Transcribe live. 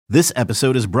This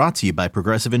episode is brought to you by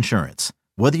Progressive Insurance.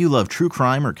 Whether you love true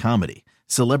crime or comedy,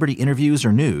 celebrity interviews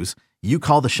or news, you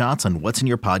call the shots on what's in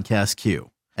your podcast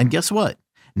queue. And guess what?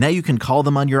 Now you can call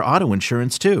them on your auto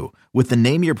insurance too with the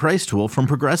Name Your Price tool from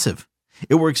Progressive.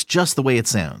 It works just the way it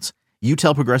sounds. You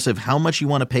tell Progressive how much you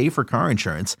want to pay for car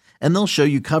insurance, and they'll show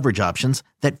you coverage options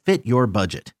that fit your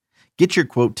budget. Get your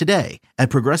quote today at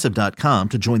Progressive.com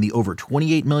to join the over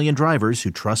 28 million drivers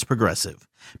who trust Progressive.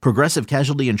 Progressive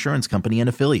Casualty Insurance Company and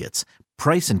Affiliates.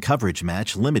 Price and coverage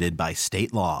match limited by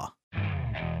state law.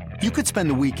 You could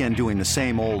spend the weekend doing the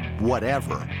same old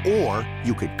whatever, or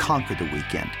you could conquer the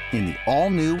weekend in the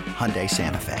all-new Hyundai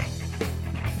Santa Fe.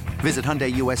 Visit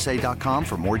HyundaiUSA.com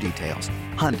for more details.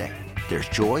 Hyundai, there's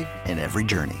joy in every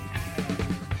journey.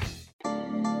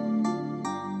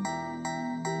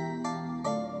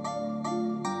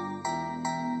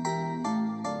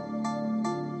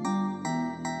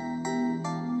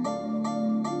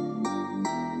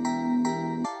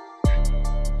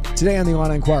 Today on the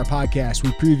Illini Inquirer podcast,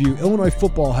 we preview Illinois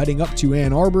football heading up to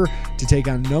Ann Arbor to take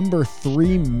on number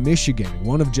 3 Michigan,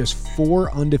 one of just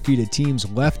 4 undefeated teams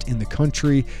left in the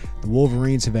country. The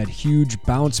Wolverines have had huge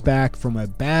bounce back from a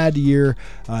bad year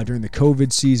during the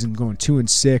COVID season, going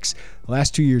 2-6. The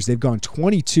last 2 years, they've gone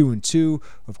 22-2.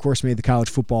 Of course, made the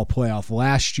college football playoff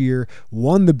last year,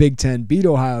 won the Big Ten, beat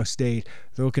Ohio State.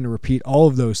 They're looking to repeat all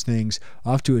of those things.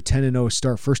 Off to a 10-0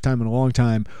 start, first time in a long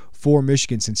time for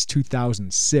Michigan since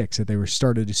 2006 that they were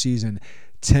started the season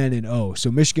 10-0. So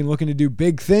Michigan looking to do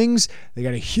big things. They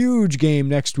got a huge game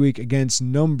next week against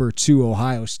number 2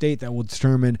 Ohio State that will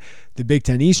determine the Big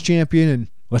Ten East champion and,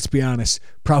 let's be honest,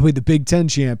 probably the Big Ten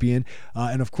champion,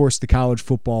 and of course the college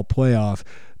football playoff.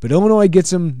 But Illinois gets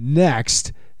them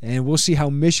next, and we'll see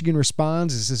how Michigan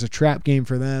responds. This is a trap game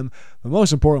for them. But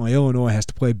most importantly, Illinois has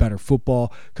to play better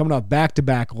football. Coming off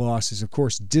back-to-back losses, of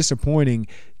course, disappointing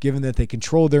given that they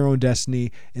control their own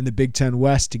destiny in the Big Ten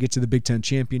West to get to the Big Ten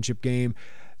championship game.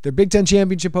 Their Big Ten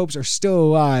championship hopes are still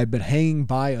alive, but hanging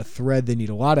by a thread. They need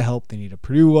a lot of help. They need a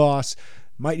Purdue loss.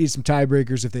 Might need some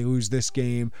tiebreakers if they lose this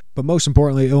game. But most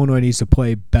importantly, Illinois needs to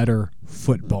play better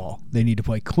football. They need to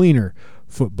play cleaner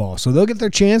football. So they'll get their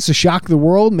chance to shock the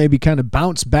world, maybe kind of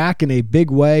bounce back in a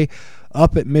big way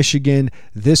up at Michigan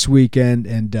this weekend.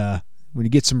 And when you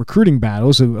get some recruiting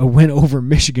battles, a win over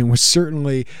Michigan would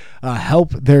certainly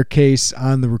help their case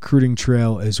on the recruiting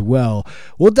trail as well.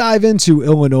 We'll dive into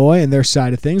Illinois and their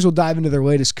side of things. We'll dive into their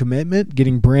latest commitment,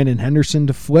 getting Brandon Henderson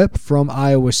to flip from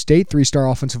Iowa State, 3-star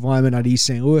offensive lineman out of East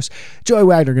St. Louis. Joey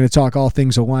Wagner going to talk all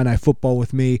things Illini football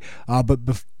with me. But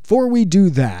before we do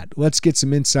that, let's get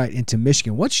some insight into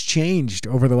Michigan. What's changed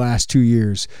over the last 2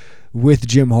 years with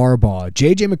Jim Harbaugh?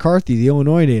 J.J. McCarthy, the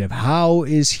Illinois native, how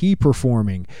is he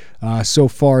performing so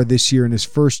far this year in his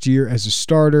first year as a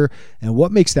starter? And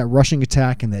what makes that rushing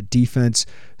attack and that defense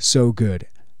so good?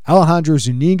 Alejandro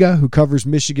Zuniga, who covers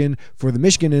Michigan for the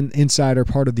Michigan Insider,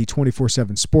 part of the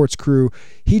 24/7 Sports crew,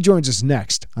 he joins us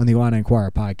next on the Illini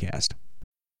Inquirer podcast.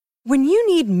 When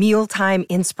you need mealtime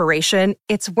inspiration,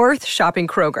 it's worth shopping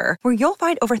Kroger, where you'll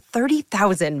find over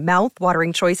 30,000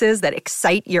 mouth-watering choices that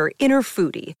excite your inner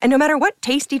foodie. And no matter what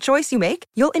tasty choice you make,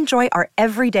 you'll enjoy our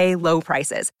everyday low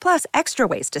prices, plus extra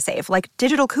ways to save, like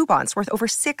digital coupons worth over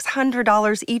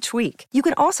 $600 each week. You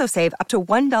can also save up to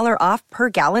 $1 off per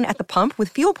gallon at the pump with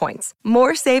fuel points.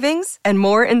 More savings and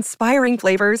more inspiring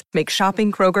flavors make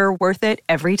shopping Kroger worth it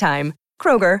every time.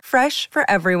 Kroger, fresh for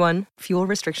everyone. Fuel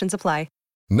restrictions apply.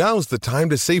 Now's the time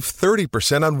to save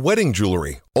 30% on wedding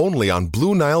jewelry, only on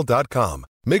BlueNile.com.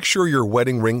 Make sure your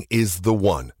wedding ring is the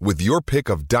one with your pick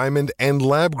of diamond and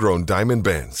lab-grown diamond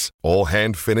bands, all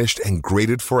hand-finished and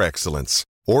graded for excellence.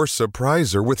 Or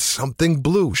surprise her with something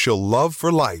blue she'll love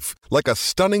for life, like a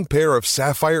stunning pair of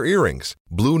sapphire earrings.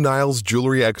 Blue Nile's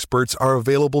jewelry experts are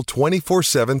available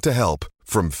 24/7 to help,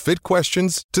 from fit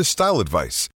questions to style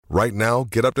advice. Right now,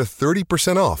 get up to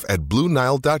 30% off at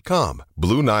BlueNile.com.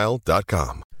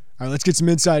 BlueNile.com. All right, let's get some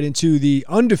insight into the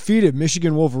undefeated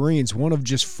Michigan Wolverines, one of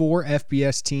just 4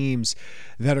 FBS teams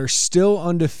that are still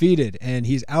undefeated. And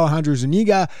he's Alejandro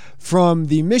Zuniga from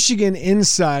the Michigan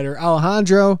Insider.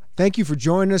 Alejandro, thank you for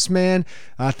joining us, man.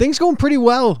 Things going pretty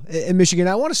well in Michigan.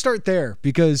 I want to start there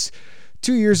because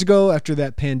 2 years ago, after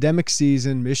that pandemic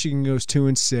season, Michigan goes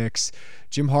 2-6.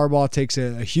 Jim Harbaugh takes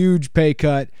a huge pay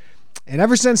cut. And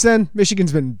ever since then,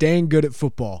 Michigan's been dang good at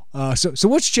football. So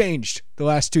what's changed the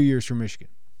last 2 years for Michigan?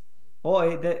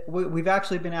 Well, we've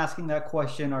actually been asking that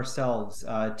question ourselves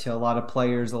to a lot of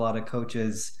players, a lot of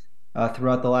coaches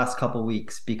throughout the last couple of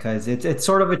weeks, because it's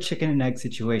sort of a chicken and egg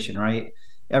situation, right?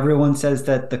 Everyone says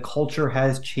that the culture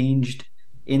has changed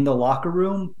in the locker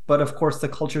room, but of course the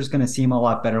culture is going to seem a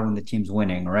lot better when the team's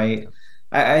winning, right?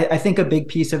 I think a big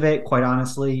piece of it, quite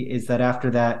honestly, is that after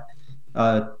that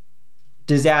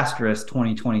disastrous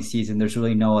 2020 season, there's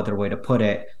really no other way to put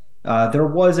it. There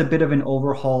was a bit of an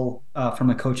overhaul from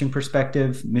a coaching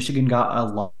perspective. Michigan got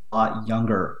a lot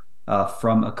younger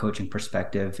from a coaching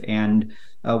perspective. And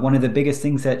one of the biggest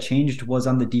things that changed was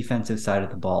on the defensive side of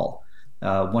the ball.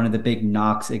 One of the big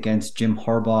knocks against Jim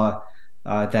Harbaugh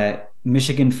that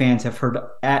Michigan fans have heard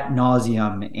ad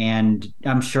nauseum, and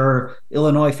I'm sure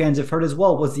Illinois fans have heard as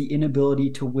well, was the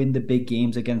inability to win the big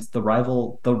games against the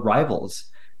rivals,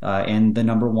 and the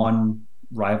number one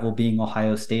rival being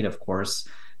Ohio State, of course.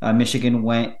 Michigan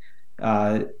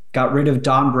got rid of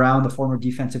Don Brown, the former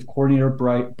defensive coordinator,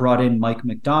 brought in Mike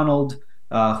Macdonald,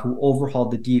 who overhauled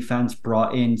the defense,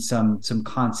 brought in some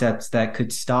concepts that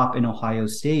could stop in Ohio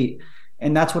State.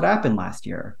 And that's what happened last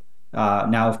year.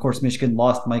 Now, of course, Michigan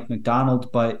lost Mike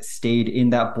Macdonald, but stayed in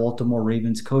that Baltimore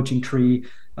Ravens coaching tree,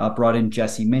 brought in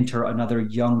Jesse Minter, another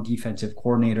young defensive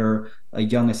coordinator, a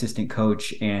young assistant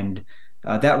coach. And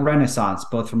that renaissance,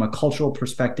 both from a cultural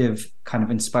perspective, kind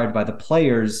of inspired by the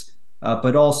players,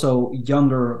 but also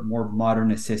younger, more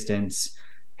modern assistants,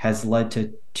 has led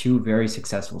to 2 very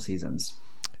successful seasons.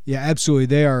 Yeah, absolutely.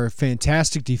 They are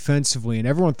fantastic defensively, and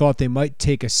everyone thought they might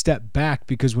take a step back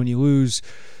because when you lose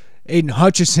Aiden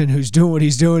Hutchinson, who's doing what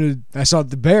he's doing, I saw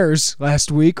the Bears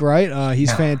last week, right?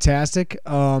 He's fantastic.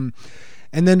 And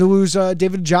then to lose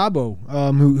David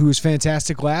Ojabo, who was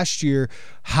fantastic last year.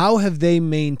 How have they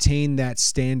maintained that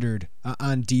standard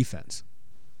on defense?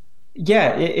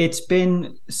 Yeah, it's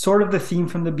been sort of the theme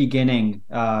from the beginning.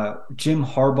 Jim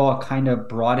Harbaugh kind of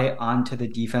brought it onto the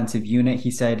defensive unit. He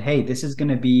said, hey, this is going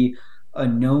to be a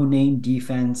no-name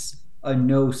defense, a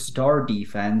no-star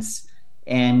defense.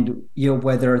 And,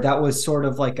 whether that was sort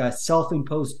of like a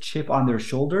self-imposed chip on their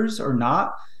shoulders or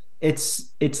not,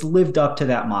 it's lived up to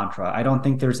that mantra. I don't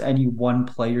think there's any one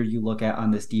player you look at on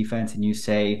this defense and you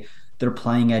say they're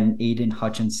playing at an Aiden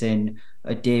Hutchinson,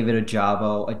 a David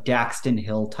Ojabo, a Daxton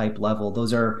Hill type level.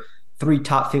 Those are 3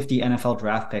 top 50 NFL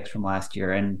draft picks from last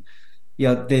year. And,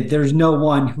 there's no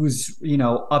one who's,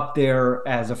 up there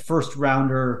as a first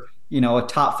rounder, a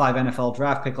top 5 NFL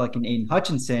draft pick like an Aiden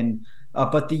Hutchinson.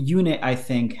 But the unit, I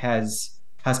think, has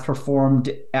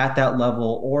performed at that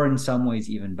level, or in some ways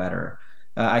even better.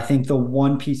 I think the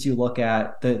one piece you look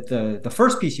at, the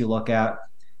first piece you look at,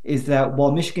 is that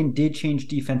while Michigan did change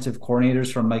defensive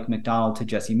coordinators from Mike Macdonald to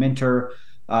Jesse Minter,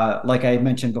 like I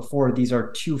mentioned before, these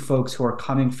are 2 folks who are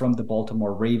coming from the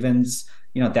Baltimore Ravens.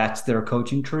 That's their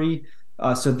coaching tree.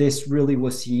 So this really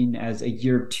was seen as a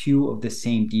year 2 of the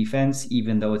same defense,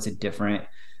 even though it's a different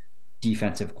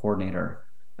defensive coordinator.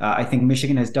 I think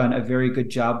Michigan has done a very good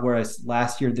job, whereas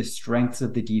last year the strengths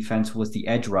of the defense was the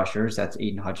edge rushers. That's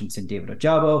Aiden Hutchinson, David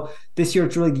Ojabo. This year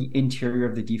it's really the interior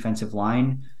of the defensive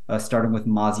line, starting with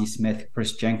Mazi Smith,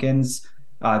 Chris Jenkins.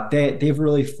 They've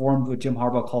really formed what Jim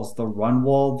Harbaugh calls the run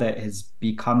wall that has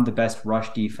become the best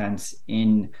rush defense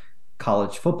in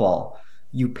college football.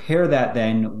 You pair that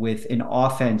then with an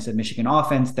offense, a Michigan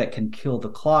offense that can kill the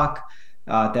clock,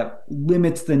 that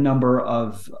limits the number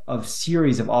of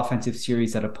offensive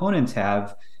series that opponents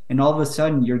have. And all of a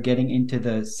sudden you're getting into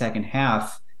the second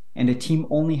half and a team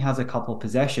only has a couple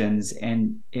possessions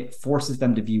and it forces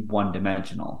them to be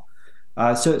one-dimensional.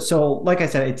 So like I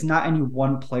said, it's not any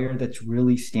one player that's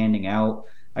really standing out.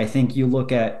 I think you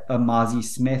look at Mazi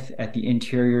Smith at the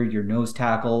interior, your nose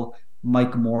tackle,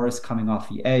 Mike Morris coming off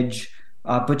the edge.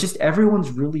 But just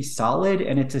everyone's really solid,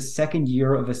 and it's a second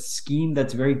year of a scheme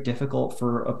that's very difficult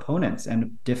for opponents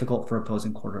and difficult for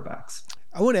opposing quarterbacks.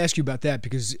 I want to ask you about that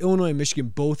because Illinois and Michigan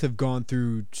both have gone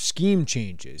through scheme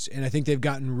changes, and I think they've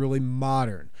gotten really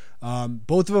modern.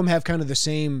 Both of them have kind of the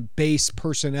same base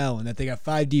personnel in that they got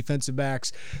 5 defensive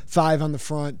backs, 5 on the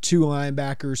front, 2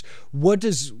 linebackers. What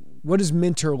does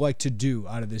Minter like to do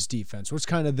out of this defense? What's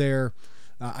kind of their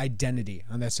identity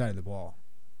on that side of the ball?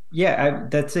 Yeah,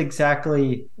 that's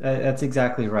exactly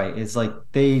right. It's like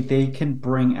they can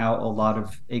bring out a lot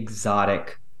of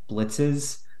exotic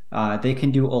blitzes. They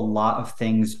can do a lot of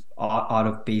things out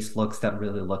of base looks that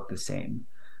really look the same.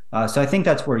 So I think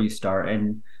that's where you start.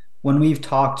 And when we've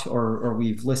talked or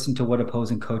we've listened to what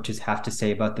opposing coaches have to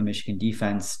say about the Michigan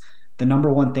defense, the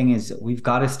number one thing is we've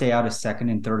got to stay out of 2nd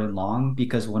and 3rd and long,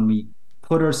 because when we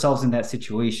put ourselves in that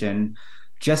situation,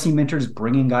 Jesse Minter's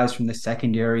bringing guys from the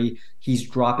secondary. He's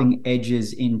dropping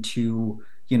edges into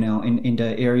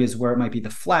areas where it might be the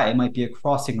flat, it might be a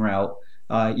crossing route.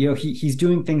 He's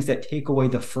doing things that take away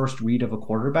the first read of a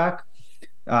quarterback.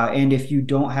 And if you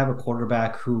don't have a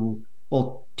quarterback who,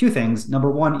 well, 2 things. Number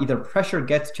one, either pressure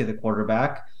gets to the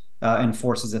quarterback and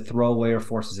forces a throwaway or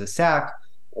forces a sack,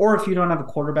 or if you don't have a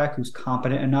quarterback who's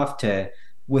competent enough to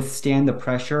withstand the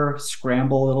pressure,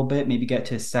 scramble a little bit, maybe get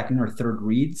to second or third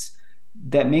reads,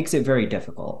 that makes it very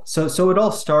difficult. So it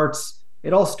all starts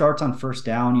on first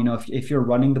down. If you're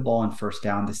running the ball on first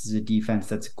down, this is a defense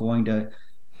that's going to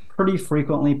pretty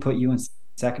frequently put you in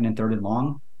second and third and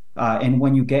long. And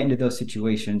when you get into those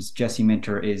situations, Jesse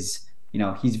Minter is,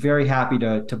 he's very happy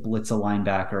to blitz a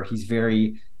linebacker. He's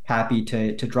very happy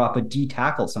to drop a D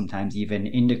tackle sometimes even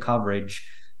into coverage,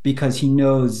 because he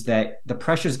knows that the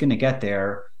pressure is going to get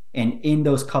there. And in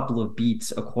those couple of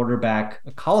beats, a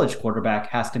college quarterback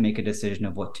has to make a decision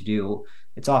of what to do.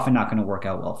 It's often not going to work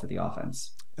out well for the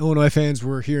offense. Illinois fans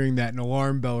were hearing that, and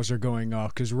alarm bells are going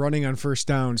off because running on first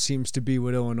down seems to be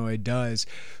what Illinois does.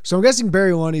 So I'm guessing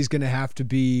Barry Lunny's going to have to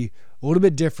be a little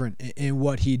bit different in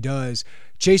what he does.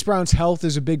 Chase Brown's health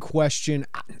is a big question.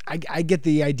 I get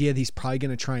the idea that he's probably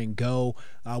going to try and go.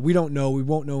 We don't know. We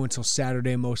won't know until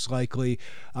Saturday, most likely.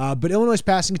 But Illinois'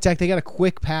 passing attack, they got a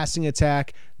quick passing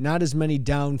attack, not as many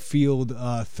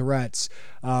downfield threats.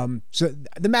 So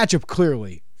the matchup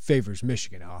clearly favors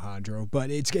Michigan, Alejandro,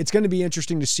 but it's going to be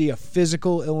interesting to see a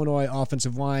physical Illinois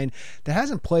offensive line that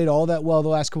hasn't played all that well the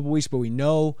last couple of weeks, but we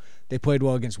know they played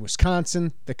well against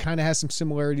Wisconsin. That kind of has some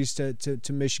similarities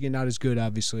to Michigan, not as good,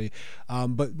 obviously.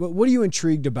 But what are you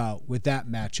intrigued about with that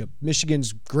matchup?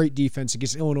 Michigan's great defense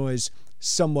against Illinois'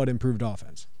 somewhat improved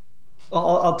offense.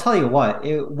 Well, I'll tell you what,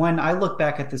 when I look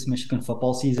back at this Michigan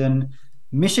football season,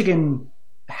 Michigan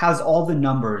has all the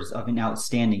numbers of an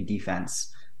outstanding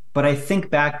defense. But I think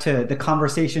back to the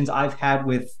conversations I've had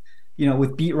with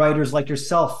beat writers like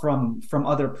yourself from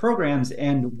other programs,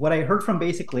 and what I heard from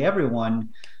basically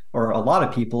everyone, or a lot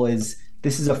of people, is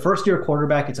this is a first-year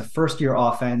quarterback. It's a first-year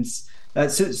offense.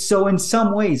 So in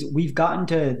some ways, we've gotten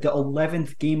to the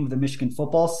 11th game of the Michigan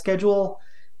football schedule,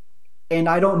 and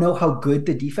I don't know how good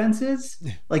the defense is.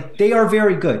 Like, they are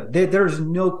very good. There's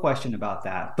no question about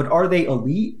that. But are they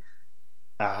elite?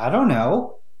 I don't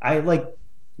know.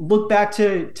 Look back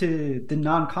to the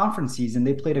non-conference season.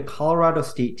 They played a Colorado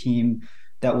State team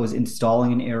that was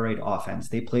installing an air raid offense.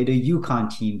 They played a UConn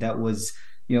team that was,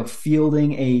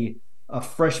 fielding a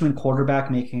freshman quarterback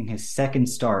making his second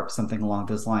start, something along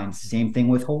those lines. Same thing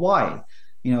with Hawaii.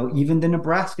 Even the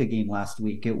Nebraska game last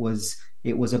week, it was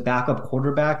a backup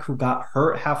quarterback who got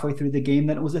hurt halfway through the game.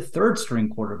 Then it was a third string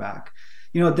quarterback.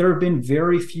 There have been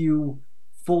very few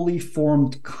fully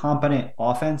formed, competent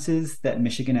offenses that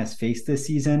Michigan has faced this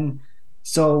season.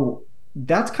 So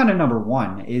that's kind of number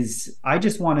one. Is I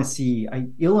just want to see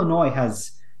Illinois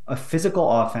has a physical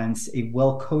offense, a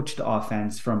well-coached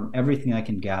offense from everything I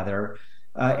can gather.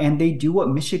 And they do what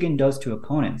Michigan does to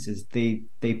opponents, is they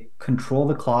control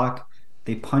the clock.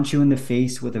 They punch you in the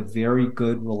face with a very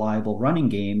good, reliable running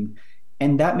game.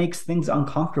 And that makes things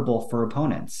uncomfortable for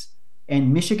opponents.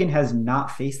 And Michigan has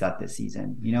not faced that this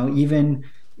season. Even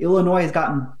Illinois has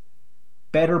gotten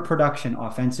better production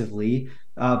offensively,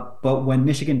 but when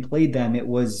Michigan played them, it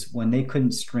was when they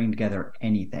couldn't string together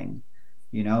anything.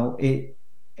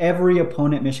 Every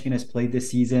opponent Michigan has played this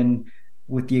season,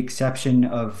 with the exception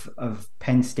of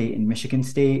Penn State and Michigan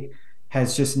State,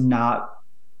 has just not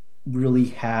really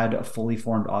had a fully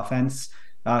formed offense.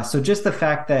 So just the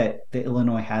fact that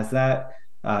Illinois has that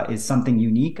is something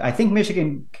unique. I think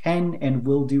Michigan can and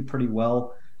will do pretty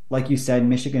well. Like you said,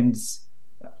 Michigan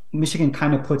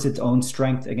kind of puts its own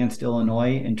strength against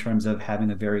Illinois in terms of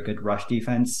having a very good rush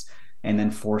defense and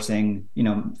then forcing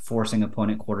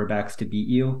opponent quarterbacks to beat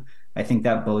you. I think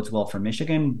that bodes well for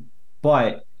Michigan,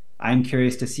 but I'm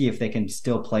curious to see if they can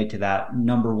still play to that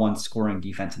number one scoring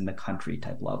defense in the country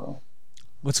type level.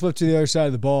 Let's flip to the other side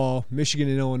of the ball. Michigan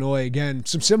and Illinois, again,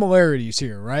 some similarities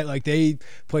here, right? Like, they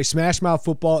play smash mouth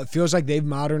football. It feels like they've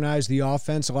modernized the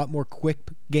offense, a lot more quick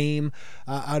game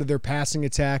out of their passing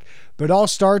attack. But it all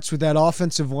starts with that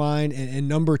offensive line and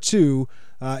number two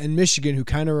in Michigan, who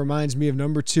kind of reminds me of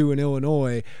number two in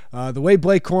Illinois. The way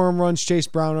Blake Corum runs, Chase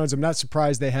Brown runs, I'm not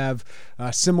surprised they have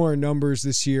similar numbers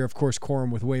this year. Of course,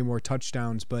 Corum with way more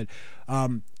touchdowns. But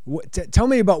tell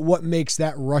me about what makes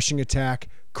that rushing attack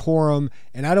Corum,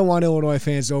 and I don't want Illinois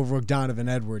fans to overlook Donovan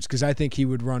Edwards, because I think he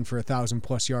would run for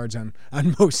 1,000+ yards on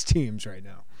most teams right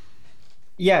now.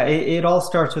 Yeah, it all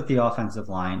starts with the offensive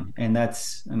line, and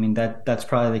that's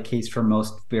probably the case for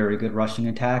most very good rushing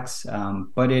attacks.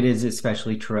 But it is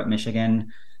especially true at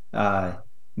Michigan.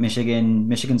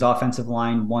 Michigan's offensive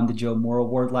line won the Joe Moore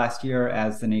Award last year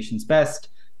as the nation's best.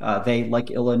 They,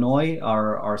 like Illinois,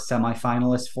 are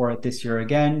semifinalists for it this year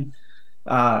again.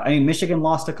 Michigan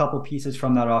lost a couple pieces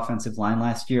from that offensive line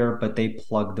last year, but they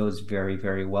plugged those very,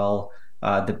 very well.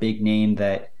 The big name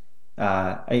that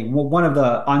One of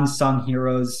the unsung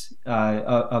heroes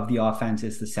of the offense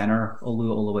is the center,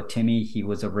 Olu Oluwatimi. He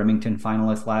was a Remington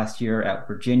finalist last year at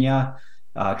Virginia,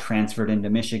 transferred into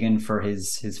Michigan for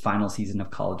his final season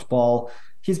of college ball.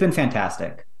 He's been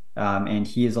fantastic, and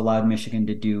he has allowed Michigan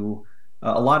to do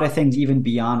a lot of things even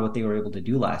beyond what they were able to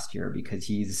do last year, because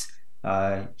he's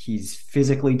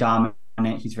physically dominant.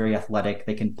 He's very athletic.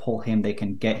 They can pull him. They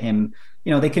can get him.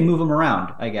 They can move him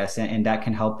around, I guess, and that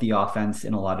can help the offense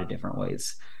in a lot of different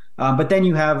ways. But then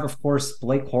you have, of course,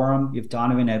 Blake Corum. You have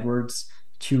Donovan Edwards,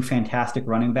 two fantastic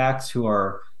running backs who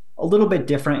are a little bit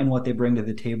different in what they bring to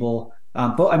the table.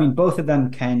 Both of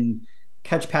them can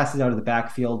catch passes out of the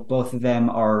backfield. Both of them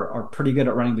are pretty good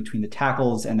at running between the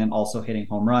tackles and then also hitting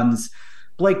home runs.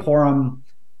 Blake Corum,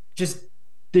 just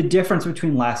the difference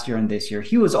between last year and this year.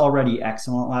 He was already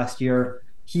excellent last year.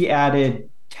 He added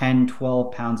 10,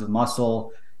 12 pounds of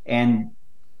muscle. And,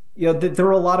 there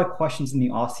were a lot of questions in the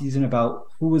offseason about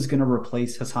who was going to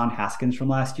replace Hassan Haskins from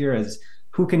last year, as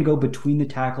who can go between the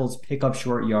tackles, pick up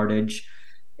short yardage.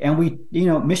 And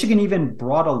Michigan even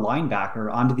brought a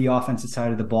linebacker onto the offensive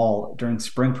side of the ball during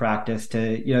spring practice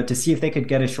to see if they could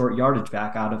get a short yardage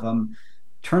back out of him.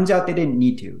 Turns out they didn't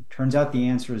need to. Turns out the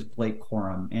answer is Blake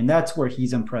Corum, and that's where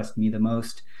he's impressed me the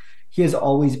most. He has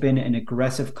always been an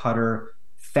aggressive cutter,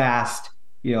 fast,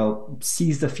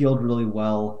 sees the field really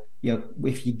well.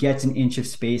 If he gets an inch of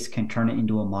space, can turn it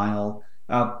into a mile.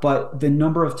 But the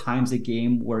number of times a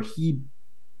game where he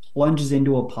plunges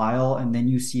into a pile and then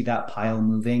you see that pile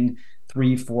moving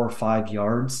 3, 4, 5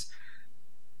 yards,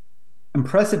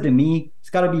 impressive to me. It's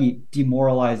got to be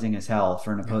demoralizing as hell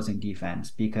for an opposing defense,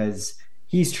 because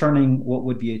he's turning what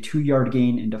would be a 2-yard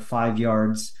gain into 5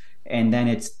 yards, and then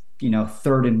it's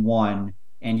 3rd and 1,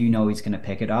 and he's going to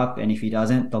pick it up. And if he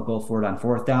doesn't, they'll go for it on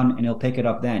 4th down, and he'll pick it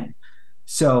up then.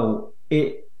 So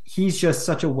he's just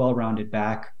such a well-rounded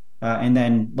back. And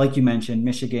then, like you mentioned,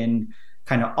 Michigan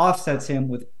kind of offsets him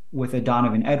with a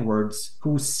Donovan Edwards,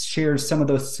 who shares some of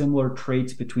those similar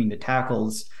traits between the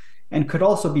tackles and could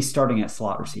also be starting at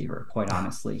slot receiver, quite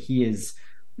honestly. He is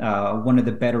one of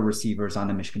the better receivers on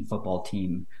the Michigan football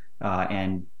team,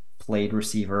 and played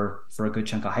receiver for a good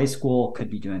chunk of high school, could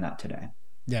be doing that today.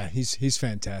 Yeah, he's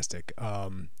fantastic.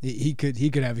 He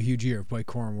could have a huge year if Blake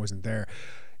Corum wasn't there.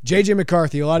 J.J.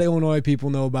 McCarthy, a lot of Illinois people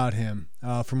know about him,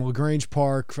 from LaGrange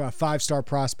Park, a 5-star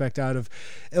prospect out of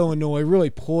Illinois,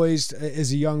 really poised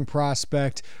as a young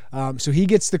prospect. So he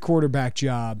gets the quarterback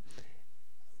job.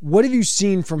 What have you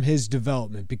seen from his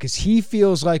development? Because he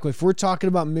feels like, if we're talking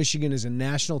about Michigan as a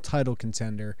national title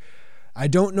contender, I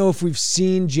don't know if we've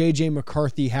seen J.J.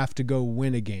 McCarthy have to go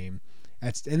win a game.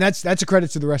 That's a credit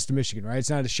to the rest of Michigan, right?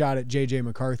 It's not a shot at J.J.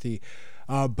 McCarthy.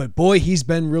 But boy, he's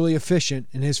been really efficient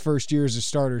in his first year as a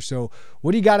starter. So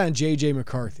what do you got on J.J.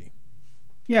 McCarthy?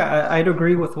 Yeah, I'd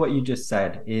agree with what you just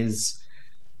said.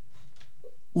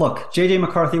 Look, J.J.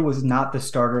 McCarthy was not the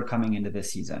starter coming into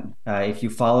this season. If you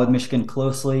followed Michigan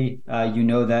closely, you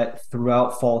know that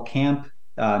throughout fall camp,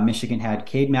 Michigan had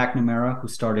Cade McNamara, who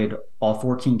started all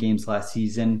 14 games last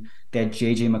season. They had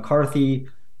J.J. McCarthy,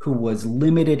 who was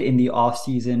limited in the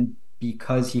offseason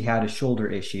because he had a shoulder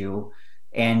issue.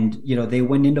 And, they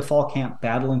went into fall camp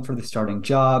battling for the starting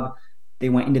job. They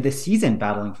went into the season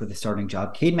battling for the starting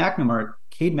job. Cade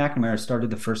McNamara started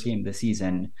the first game of the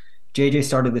season. JJ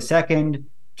started the second.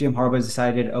 Jim Harbaugh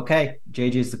decided, okay,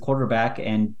 JJ's the quarterback,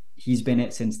 and he's been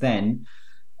it since then.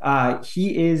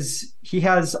 He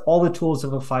has all the tools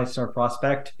of a 5-star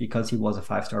prospect, because he was a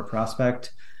 5-star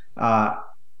prospect.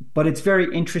 But it's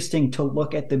very interesting to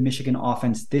look at the Michigan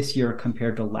offense this year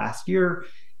compared to last year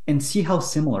and see how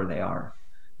similar they are.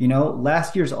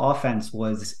 Last year's offense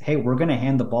was, hey, we're going to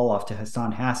hand the ball off to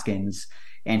Hassan Haskins,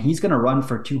 and he's going to run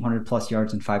for 200 plus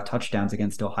yards and 5 touchdowns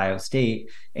against Ohio State,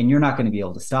 and you're not going to be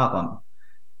able to stop him.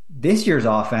 This year's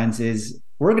offense is,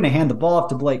 we're going to hand the ball off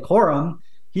to Blake Corum.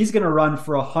 He's going to run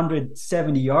for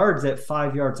 170 yards at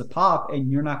 5 yards a pop,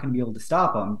 and you're not going to be able to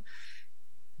stop him.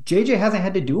 JJ hasn't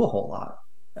had to do a whole lot.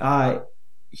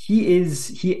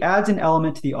 He adds an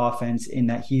element to the offense in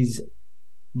that he's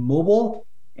mobile,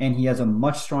 and he has a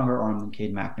much stronger arm than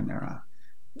Cade McNamara.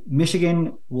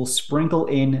 Michigan will sprinkle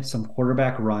in some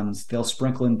quarterback runs. They'll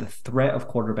sprinkle in the threat of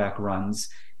quarterback runs,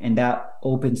 and that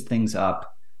opens things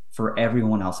up for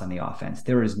everyone else on the offense.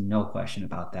 There is no question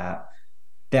about that.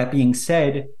 That being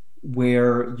said,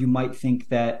 where you might think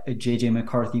that a J.J.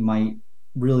 McCarthy might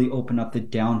really open up the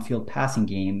downfield passing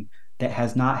game, that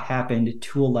has not happened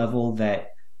to a level that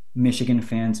Michigan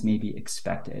fans maybe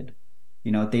expected.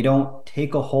 They don't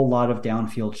take a whole lot of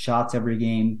downfield shots every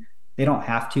game. They don't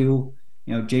have to.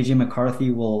 J.J. McCarthy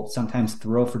will sometimes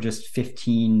throw for just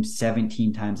 15,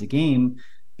 17 times a game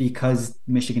because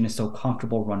Michigan is so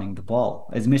comfortable running the ball.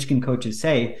 As Michigan coaches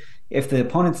say, if the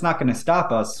opponent's not going to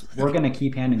stop us, we're going to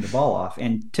keep handing the ball off.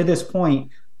 And to this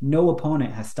point, no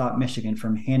opponent has stopped Michigan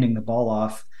from handing the ball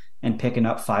off and picking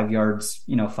up 5 yards,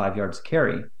 5 yards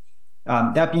carry.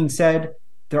 That being said,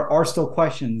 there are still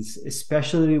questions,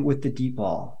 especially with the deep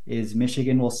ball. Is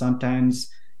Michigan will sometimes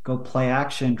go play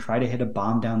action, try to hit a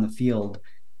bomb down the field,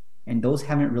 and those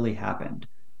haven't really happened.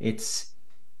 It's,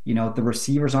 the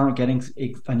receivers aren't getting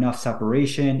enough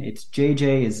separation. It's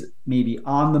JJ is maybe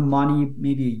on the money,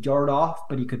 maybe a yard off,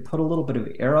 but he could put a little bit of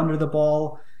air under the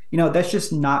ball. That's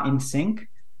just not in sync.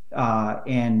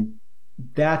 And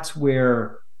that's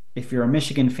where, if you're a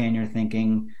Michigan fan, you're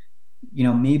thinking,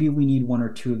 maybe we need one or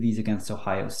two of these against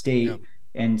Ohio State. Yep.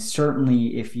 And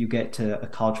certainly if you get to a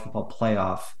college football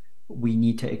playoff, we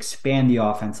need to expand the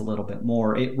offense a little bit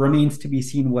more. It remains to be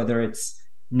seen whether it's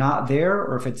not there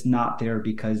or if it's not there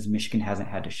because Michigan hasn't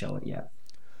had to show it yet.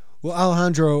 Well,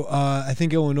 Alejandro, I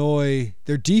think Illinois,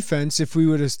 their defense, if we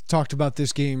would have talked about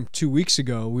this game 2 weeks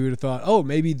ago, we would have thought, oh,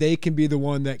 maybe they can be the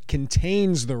one that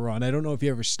contains the run. I don't know if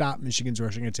you ever stop Michigan's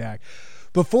rushing attack,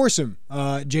 but force him,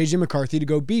 J.J. McCarthy, to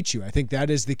go beat you. I think that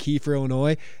is the key for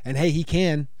Illinois. And, hey, he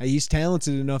can. He's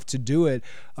talented enough to do it.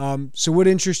 So what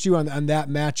interests you on that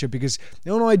matchup? Because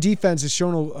Illinois defense has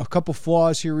shown a couple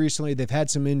flaws here recently. They've had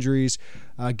some injuries.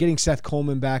 Getting Seth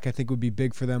Coleman back, I think, would be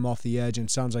big for them off the edge, and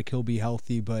sounds like he'll be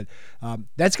healthy. But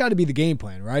that's got to be the game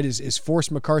plan, right, is force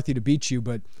McCarthy to beat you.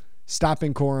 But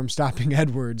stopping Corum, stopping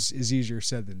Edwards is easier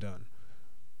said than done.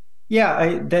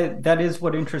 Yeah, that is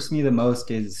what interests me the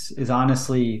most is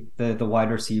honestly the wide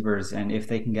receivers, and if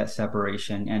they can get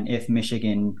separation, and if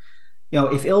Michigan,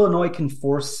 if Illinois can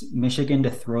force Michigan to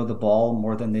throw the ball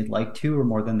more than they'd like to or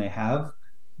more than they have,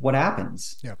 what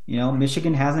happens? Yeah.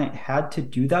 Michigan hasn't had to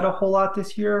do that a whole lot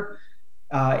this year,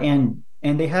 and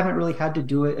they haven't really had to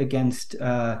do it against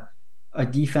a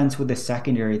defense with a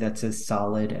secondary that's as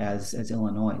solid as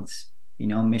Illinois'.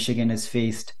 Michigan has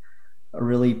faced a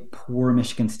really poor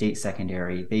Michigan State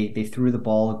secondary. They threw the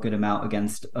ball a good amount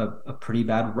against a pretty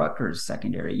bad Rutgers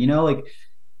secondary.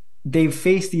 They've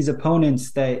faced these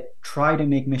opponents that try to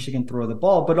make Michigan throw the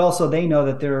ball, but also they know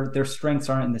that their strengths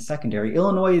aren't in the secondary.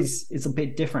 Illinois is a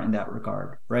bit different in that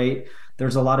regard, right?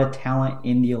 There's a lot of talent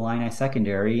in the Illini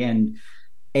secondary, and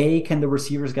A, can the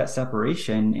receivers get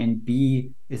separation, and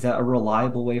B, is that a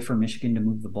reliable way for Michigan to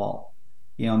move the ball?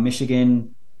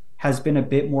 Michigan has been a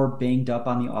bit more banged up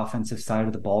on the offensive side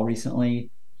of the ball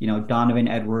recently. Donovan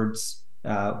Edwards,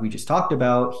 we just talked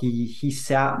about, he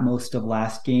sat most of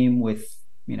last game with,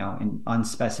 an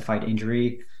unspecified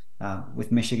injury.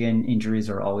 With Michigan, injuries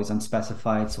are always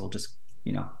unspecified. So we'll just,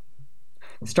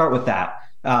 start with that.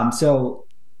 So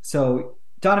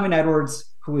Donovan Edwards,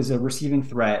 who is a receiving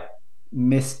threat,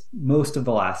 missed most of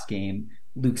the last game.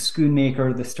 Luke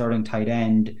Schoonmaker, the starting tight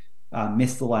end,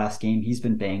 missed the last game. He's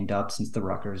been banged up since the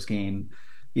Rutgers game.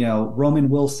 Roman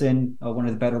Wilson, one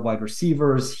of the better wide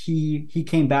receivers, he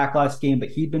came back last game, but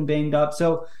he'd been banged up.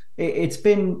 So it's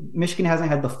been, Michigan hasn't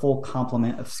had the full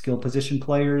complement of skill position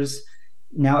players.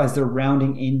 Now, as they're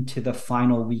rounding into the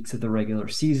final weeks of the regular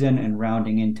season and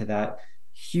rounding into that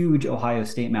huge Ohio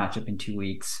State matchup in 2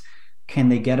 weeks, can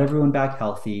they get everyone back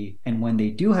healthy? And when they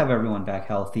do have everyone back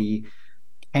healthy,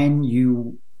 can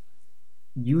you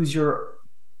use your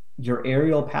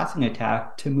aerial passing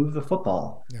attack to move the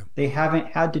football? Yeah. They haven't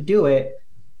had to do it.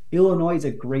 Illinois is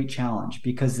a great challenge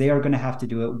because they are going to have to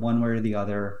do it one way or the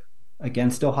other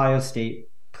against Ohio State,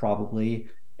 probably,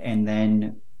 and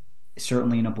then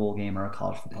certainly in a bowl game or a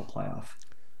college football playoff.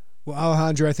 Well,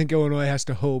 Alejandro, I think Illinois has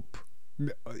to hope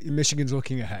Michigan's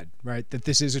looking ahead, right? That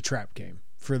this is a trap game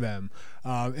for them,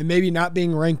 and maybe not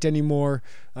being ranked anymore.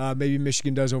 Maybe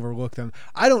Michigan does overlook them.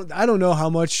 I don't know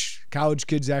how much college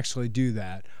kids actually do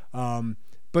that.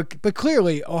 But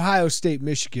clearly Ohio State,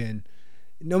 Michigan,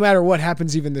 no matter what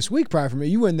happens even this week prior from it,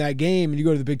 you win that game and you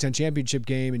go to the Big Ten championship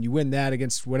game and you win that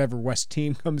against whatever West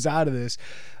team comes out of this.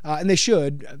 And they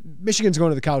should. Michigan's going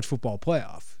to the college football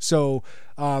playoff. So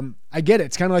I get it.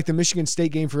 It's kind of like the Michigan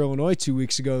State game for Illinois 2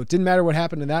 weeks ago. It didn't matter what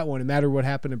happened in that one. It mattered what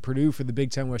happened in Purdue for the Big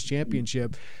Ten West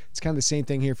championship. It's kind of the same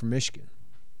thing here for Michigan.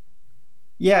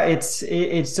 Yeah, it's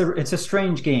a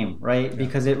strange game, right? Yeah.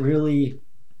 Because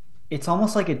it's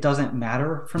almost like it doesn't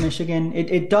matter for Michigan.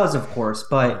 It does, of course,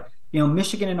 but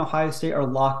Michigan and Ohio State are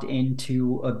locked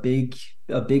into a Big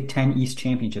Ten East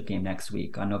championship game next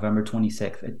week on November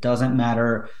 26th. It doesn't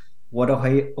matter what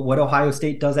Ohio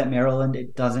State does at Maryland.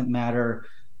 It doesn't matter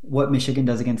what Michigan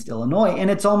does against Illinois. And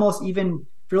it's almost even,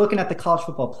 if you're looking at the college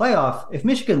football playoff, if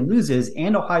Michigan loses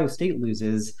and Ohio State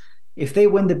loses, if they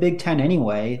win the Big Ten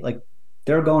anyway, like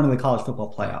they're going to the college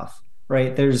football playoff,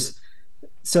 right?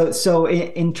 So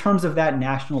in terms of that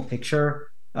national picture,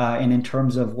 and in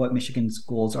terms of what Michigan's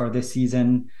goals are this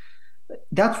season,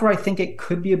 that's where I think it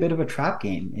could be a bit of a trap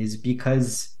game, is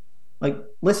because, like,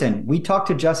 listen, we talked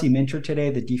to Jesse Minter today,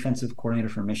 the defensive coordinator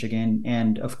for Michigan,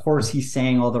 and of course he's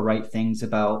saying all the right things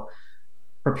about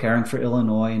preparing for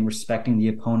Illinois and respecting the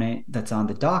opponent that's on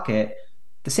the docket.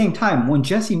 At the same time, when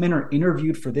Jesse Minter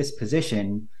interviewed for this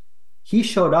position, he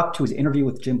showed up to his interview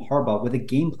with Jim Harbaugh with a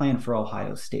game plan for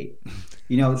Ohio State.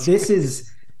 This is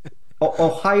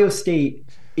Ohio State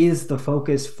is the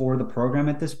focus for the program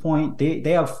at this point.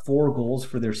 They have 4 goals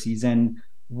for their season.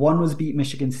 1 was beat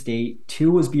Michigan State,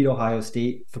 2 was beat Ohio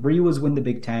State, 3 was win the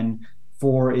Big Ten,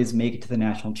 4 is make it to the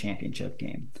national championship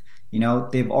game.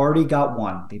 They've already got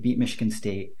 1. They beat Michigan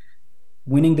State.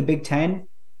 Winning the Big Ten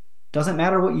doesn't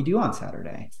matter what you do on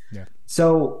Saturday. Yeah.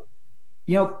 So,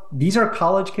 these are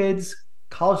college kids.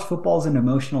 College football is an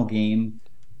emotional game.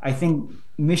 I think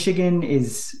Michigan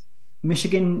is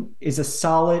a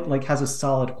solid, has a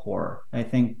solid core. I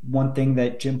think one thing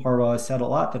that Jim Harbaugh has said a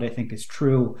lot that I think is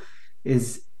true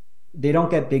is they don't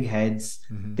get big heads.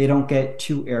 Mm-hmm. They don't get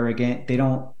too arrogant. They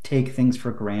don't take things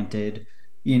for granted,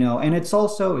 and it's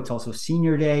also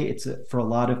senior day. It's for a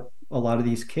lot of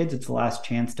these kids, it's the last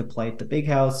chance to play at the big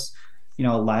house,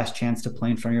 last chance to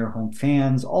play in front of your home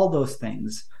fans, all those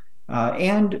things.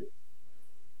 And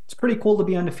it's pretty cool to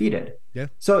be undefeated. Yeah.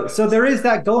 So there is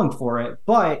that going for it,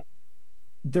 but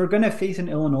they're going to face an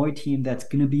Illinois team that's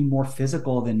going to be more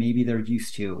physical than maybe they're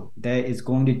used to, that is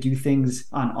going to do things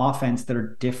on offense that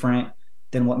are different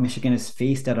than what Michigan has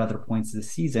faced at other points of the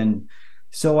season.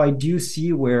 So I do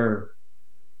see where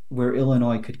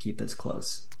Illinois could keep this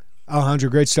close. Alejandro,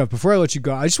 great stuff. Before I let you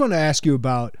go, I just want to ask you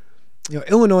about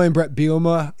Illinois and Brett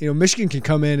Bielema. Michigan can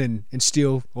come in and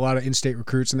steal a lot of in-state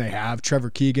recruits, and they have. Trevor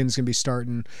Keegan's going to be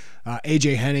starting.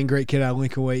 AJ Henning, great kid out of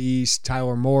Lincoln Way East.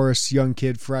 Tyler Morris, young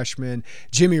kid, freshman.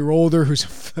 Jimmy Rolder, who's a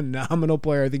phenomenal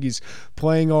player. I think he's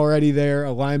playing already there. A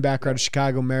linebacker out of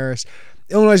Chicago Marist.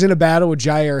 Illinois is in a battle with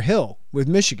Jair Hill with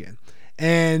Michigan.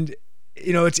 And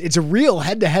it's a real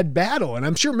head-to-head battle, and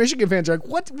I'm sure Michigan fans are like,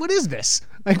 what is this?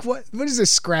 Like, what is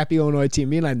this scrappy Illinois team?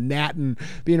 Me and I, Nat, and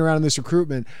being around in this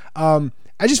recruitment. I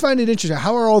just find it interesting.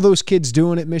 How are all those kids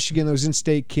doing at Michigan, those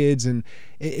in-state kids? And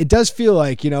it does feel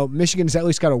like, Michigan's at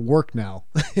least got to work now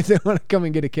if they want to come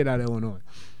and get a kid out of Illinois.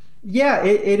 Yeah,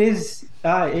 it is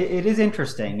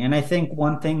interesting. And I think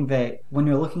one thing that when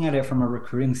you're looking at it from a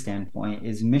recruiting standpoint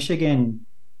is Michigan,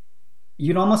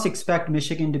 you'd almost expect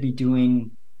Michigan to be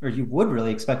doing, or you would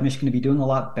really expect Michigan to be doing a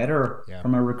lot better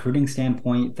from a recruiting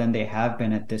standpoint than they have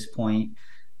been at this point,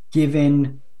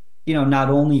 given, not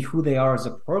only who they are as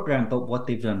a program, but what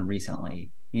they've done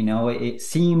recently. It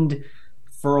seemed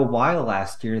for a while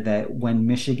last year that when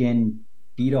Michigan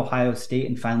beat Ohio State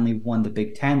and finally won the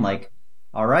Big Ten,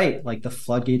 all right, the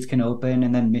floodgates can open,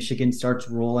 and then Michigan starts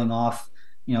rolling off,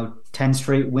 10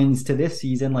 straight wins to this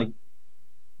season.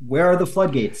 Where are the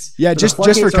floodgates? Yeah, just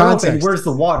for context. Open, where's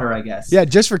the water, I guess? Yeah,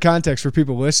 just for context for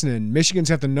people listening, Michigan's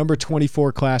got the number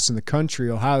 24 class in the country,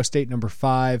 Ohio State number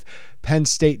 5, Penn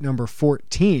State number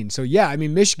 14. So, yeah,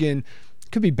 Michigan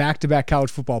could be back-to-back college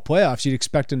football playoffs. You'd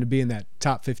expect them to be in that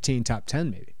top 15, top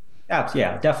 10 maybe.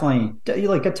 Yeah, definitely.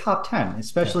 A top 10,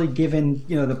 especially given,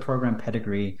 the program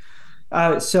pedigree.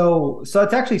 So it's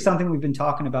actually something we've been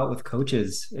talking about with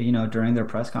coaches, during their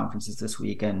press conferences this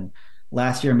week. And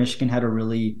last year, Michigan had a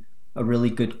really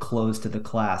good close to the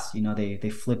class. They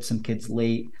flipped some kids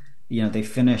late. They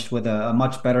finished with a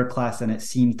much better class than it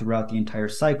seemed throughout the entire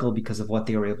cycle because of what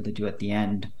they were able to do at the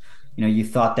end. You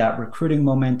thought that recruiting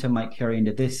momentum might carry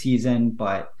into this season,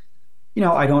 but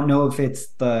I don't know if it's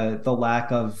the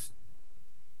lack of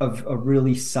a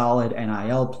really solid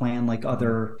NIL plan like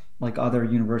other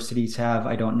universities have.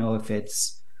 I don't know if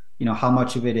it's how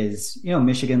much of it is,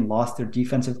 Michigan lost their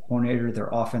defensive coordinator, their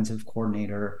offensive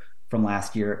coordinator from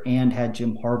last year, and had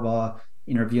Jim Harbaugh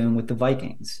interviewing with the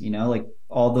Vikings.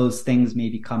 All those things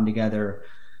maybe come together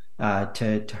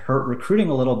to hurt recruiting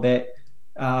a little bit.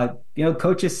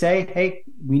 Coaches say, hey,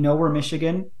 we know we're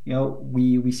Michigan.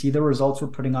 We see the results we're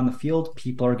putting on the field.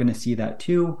 People are going to see that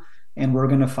too, and we're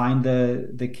going to find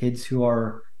the kids who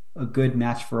are a good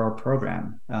match for our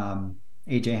program.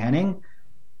 AJ Henning,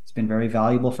 it's been very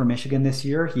valuable for Michigan this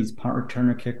year. He's punt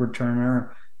returner, kick returner.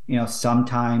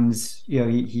 Sometimes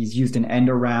he's used an end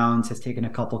arounds, has taken a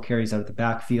couple carries out of the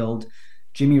backfield.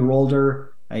 Jimmy Rolder,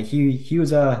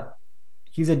 he's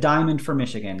a diamond for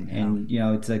Michigan, and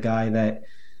it's a guy that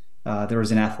there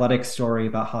was an athletic story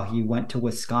about how he went to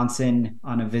Wisconsin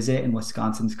on a visit, and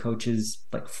Wisconsin's coaches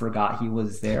forgot he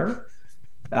was there,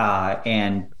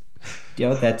 and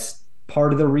that's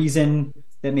part of the reason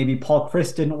that maybe Paul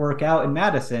Chryst didn't work out in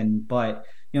Madison, but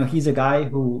he's a guy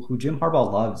who Jim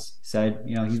Harbaugh loves. Said,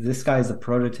 this guy is a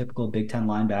prototypical Big Ten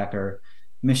linebacker.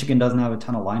 Michigan doesn't have a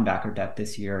ton of linebacker depth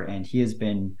this year, and he has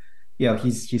been,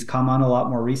 he's come on a lot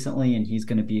more recently, and he's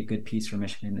going to be a good piece for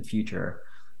Michigan in the future.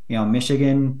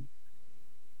 Michigan,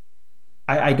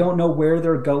 I don't know where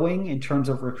they're going in terms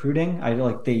of recruiting.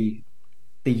 They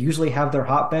usually have their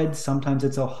hotbeds. Sometimes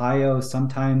it's Ohio.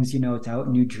 Sometimes, it's out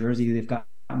in New Jersey. They've got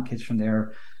kids from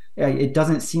there. It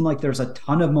doesn't seem like there's a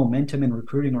ton of momentum in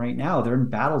recruiting right now. They're in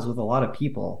battles with a lot of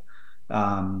people.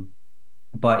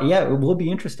 But yeah, it will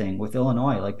be interesting with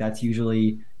Illinois. Like that's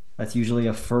usually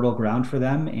a fertile ground for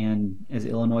them. And as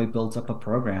Illinois builds up a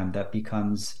program, that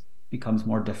becomes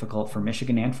more difficult for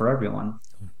Michigan and for everyone.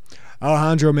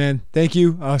 Alejandro, man, thank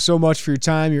you so much for your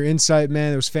time, your insight,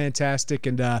 man. It was fantastic.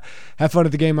 And have fun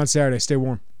at the game on Saturday. Stay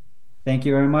warm. Thank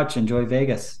you very much. Enjoy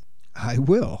Vegas. I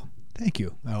will. Thank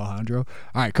you, Alejandro.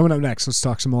 All right, coming up next, let's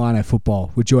talk some Illini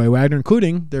football with Joey Wagner,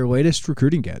 including their latest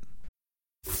recruiting get.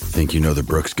 Think you know the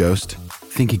Brooks Ghost?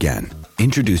 Think again.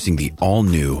 Introducing the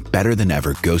all-new,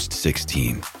 better-than-ever Ghost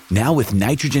 16. Now with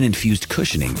nitrogen-infused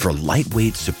cushioning for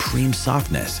lightweight, supreme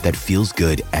softness that feels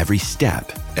good every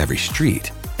step, every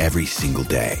street, every single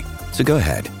day. So go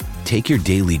ahead, take your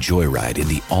daily joyride in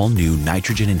the all-new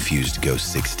nitrogen-infused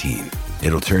Ghost 16.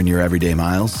 It'll turn your everyday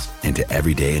miles into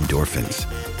everyday endorphins.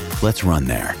 Let's run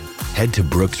there. Head to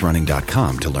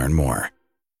brooksrunning.com to learn more.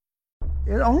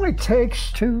 It only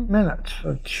takes 2 minutes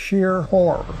of sheer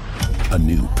horror. A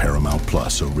new Paramount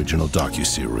Plus original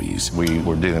docuseries. We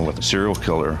were dealing with a serial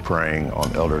killer preying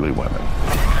on elderly women.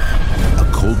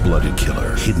 A cold-blooded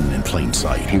killer hidden in plain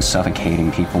sight. He's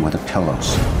suffocating people with the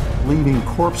pillows. Leaving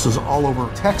corpses all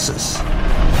over Texas.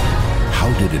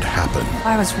 How did it happen?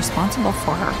 I was responsible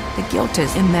for her. The guilt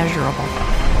is immeasurable.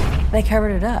 They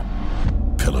covered it up.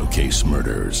 Pillowcase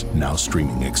Murders, now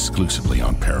streaming exclusively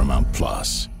on Paramount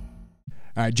Plus.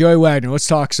 All right, Joey Wagner, let's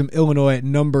talk some Illinois at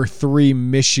number 3,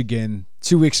 Michigan.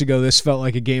 2 weeks ago, this felt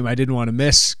like a game I didn't want to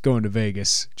miss going to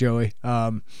Vegas, Joey.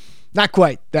 Not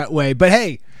quite that way, but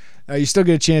hey, you still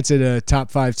get a chance at a top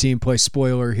 5 team. Play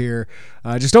spoiler here.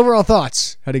 Just overall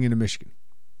thoughts heading into Michigan.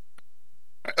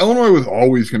 Illinois was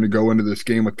always going to go into this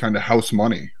game with kind of house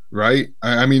money, right?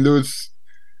 I mean, there was,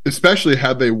 especially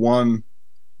had they won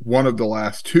one of the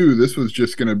last 2, this was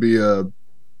just going to be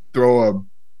throw a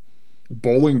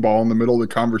bowling ball in the middle of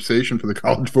the conversation for the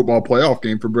college football playoff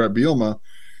game for Brett Bielema.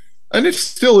 And it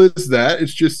still is that.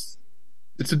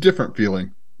 It's a different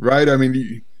feeling, right? I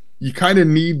mean, you kind of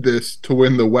need this to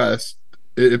win the West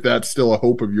if that's still a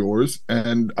hope of yours.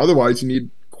 And otherwise, you need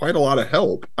quite a lot of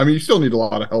help. I mean, you still need a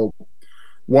lot of help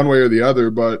one way or the other,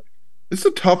 but it's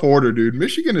a tough order, dude.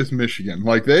 Michigan is Michigan.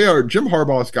 Like Jim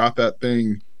Harbaugh's got that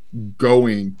thing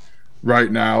going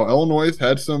right now. Illinois has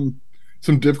had some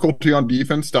difficulty on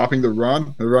defense stopping the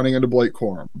run. They're running into Blake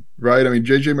Corum, right? I mean,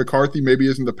 J.J. McCarthy maybe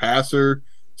isn't the passer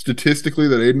statistically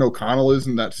that Aiden O'Connell is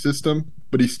in that system,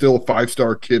 but he's still a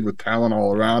 5-star kid with talent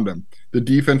all around him. The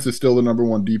defense is still the number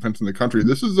 1 defense in the country.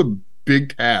 This is a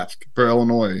big task for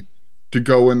Illinois to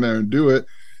go in there and do it.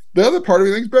 The other part of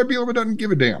me thinks Brett Bielema doesn't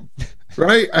give a damn,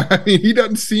 right? I mean, he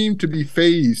doesn't seem to be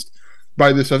fazed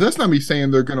by this stuff. That's not me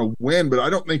saying they're going to win, but I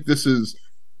don't think this is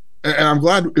 – and I'm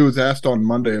glad it was asked on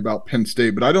Monday about Penn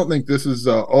State, but I don't think this is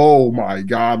oh my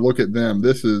God, look at them.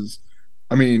 This is,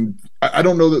 I mean, I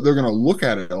don't know that they're going to look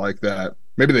at it like that.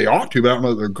 Maybe they ought to, but I don't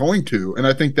know that they're going to. And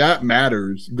I think that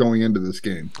matters going into this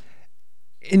game.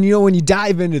 And, when you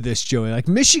dive into this, Joey, like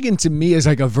Michigan to me is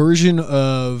like a version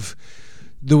of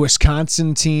the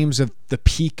Wisconsin teams of the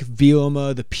peak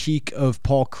Bielema, the peak of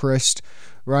Paul Chryst,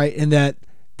 right? And that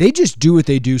they just do what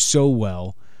they do so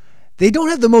well. They don't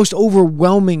have the most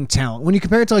overwhelming talent. When you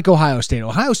compare it to like Ohio State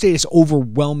is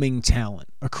overwhelming talent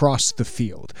across the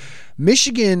field.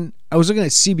 Michigan, I was looking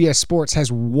at CBS Sports,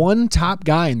 has 1 top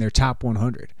guy in their top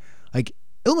 100. Like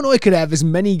Illinois could have as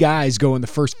many guys go in the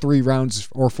first 3 rounds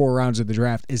or 4 rounds of the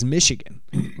draft as Michigan,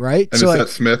 right? And so, is that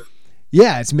Smith?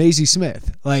 Yeah, it's Maisie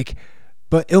Smith.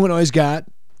 But Illinois' got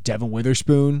Devin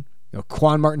Witherspoon,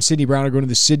 Quan Martin, Sidney Brown are going to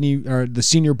the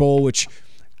Senior Bowl, which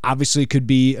obviously could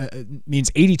be means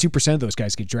 82% of those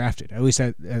guys get drafted, at least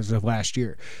as of last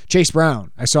year. Chase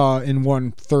Brown, I saw in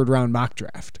 1 third-round mock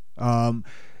draft.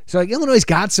 So Illinois'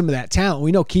 got some of that talent.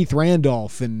 We know Keith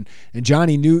Randolph and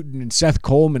Johnny Newton and Seth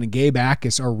Coleman and Gabe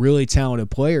Ackus are really talented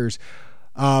players,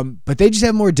 but they just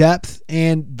have more depth,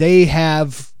 and they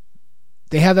have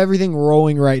everything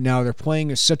rolling right now. They're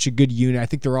playing as such a good unit. I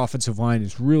think their offensive line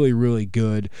is really, really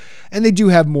good, and they do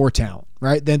have more talent,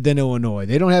 right, than Illinois.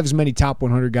 They don't have as many top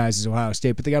 100 guys as Ohio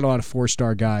State, but they got a lot of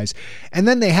 4-star guys. And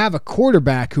then they have a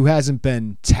quarterback who hasn't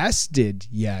been tested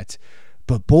yet,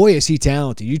 but boy, is he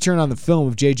talented. You turn on the film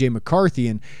of J.J. McCarthy,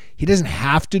 and he doesn't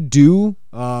have to do,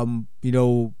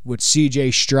 what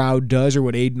C.J. Stroud does or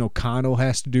what Aiden O'Connell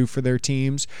has to do for their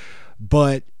teams.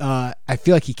 But I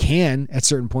feel like he can at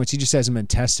certain points. He just hasn't been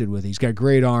tested with it. He's got a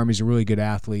great arm. He's a really good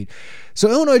athlete. So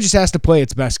Illinois just has to play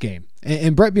its best game.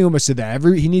 And Brett Bielema said that.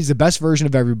 He needs the best version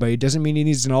of everybody. It doesn't mean he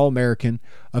needs an All-American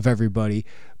of everybody,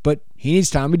 but he needs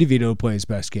Tommy DeVito to play his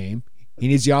best game. He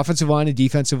needs the offensive line and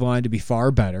defensive line to be far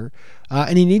better.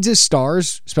 And he needs his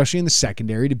stars, especially in the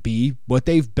secondary, to be what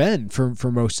they've been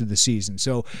for most of the season.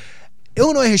 So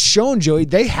Illinois has shown, Joey,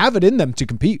 they have it in them to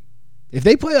compete. If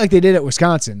they play like they did at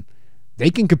Wisconsin, they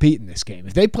can compete in this game.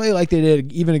 If they play like they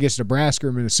did even against Nebraska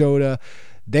or Minnesota,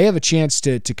 they have a chance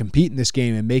to compete in this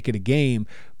game and make it a game.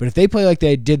 But if they play like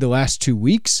they did the last 2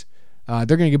 weeks, they're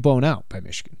going to get blown out by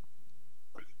Michigan.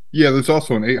 Yeah, there's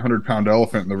also an 800-pound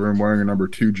elephant in the room wearing a number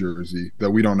 2 jersey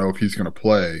that we don't know if he's going to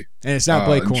play. And it's not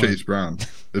Blake Corum. Chase Brown.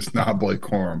 It's not Blake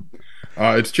Corum.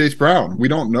 It's Chase Brown. We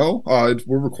don't know.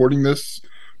 We're recording this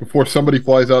before somebody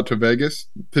flies out to Vegas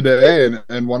today,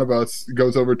 and one of us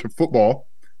goes over to football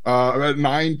at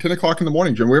 9, 10 o'clock in the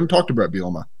morning, Jim. We haven't talked to Brett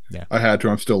Bielema. Yeah. I had to.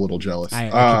 I'm still a little jealous. I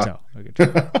can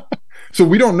tell. So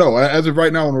we don't know. As of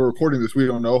right now, when we're recording this, we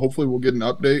don't know. Hopefully we'll get an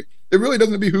update. It really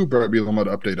doesn't behoove Brett Bielema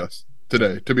to update us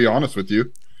today, to be honest with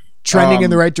you. Trending in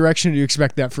the right direction. Do you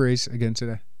expect that phrase again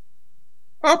today?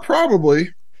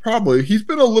 Probably. He's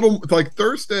been a little, like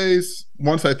Thursdays,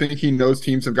 once I think he knows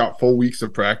teams have got full weeks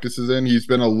of practices in, he's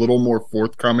been a little more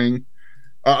forthcoming.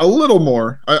 A little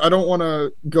more. I don't want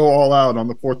to go all out on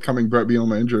the forthcoming Brett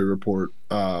Bielema injury report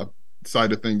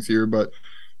side of things here, but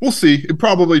we'll see. It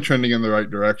probably trending in the right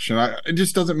direction. It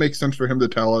just doesn't make sense for him to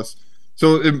tell us.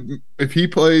 So if he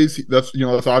plays, that's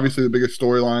obviously the biggest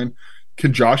storyline.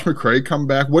 Can Josh McCray come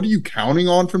back? What are you counting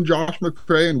on from Josh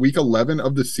McCray in week 11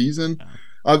 of the season?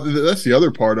 That's the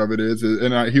other part of it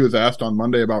he was asked on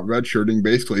Monday about redshirting.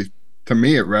 Basically, to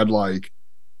me, it read like,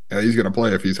 he's going to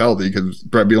play if he's healthy, because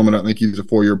Brett Bielema doesn't think he's a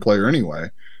 4-year player anyway,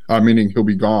 meaning he'll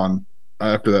be gone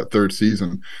after that third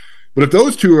season. But if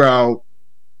those two are out,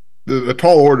 the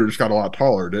tall order just got a lot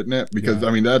taller, didn't it? Because,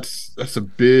 that's a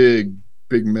big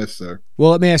miss there.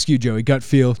 Well, let me ask you, Joey, gut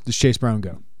feel, does Chase Brown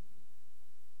go?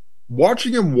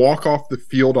 Watching him walk off the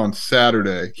field on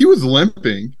Saturday, he was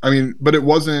limping. But he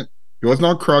wasn't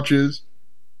on crutches.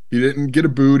 He didn't get a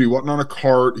boot. He wasn't on a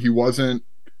cart. He wasn't,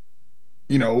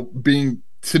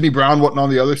 Sidney Brown wasn't on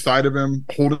the other side of him,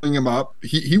 holding him up.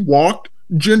 He walked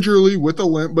gingerly with a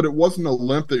limp, but it wasn't a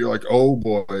limp that you're like, oh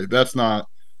boy, that's not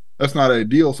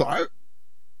ideal.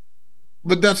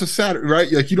 But that's a Saturday, right?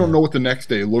 Like, you don't know what the next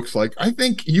day looks like. I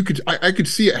think I could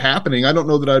see it happening. I don't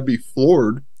know that I'd be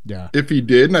floored if he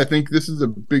did. And I think this is a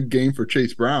big game for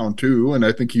Chase Brown too. And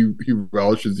I think he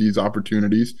relishes these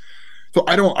opportunities. So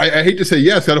I hate to say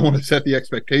yes. I don't want to set the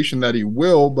expectation that he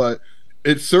will, but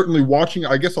it's certainly watching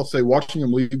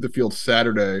him leave the field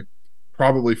Saturday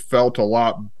probably felt a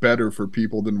lot better for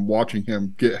people than watching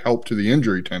him get help to the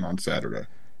injury tent on Saturday.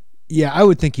 Yeah, I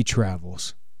would think he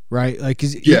travels, right? Like,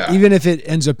 'cause even if it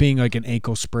ends up being like an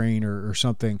ankle sprain or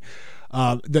something,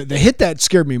 the hit that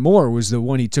scared me more was the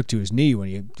one he took to his knee when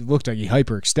he looked like he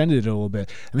hyperextended it a little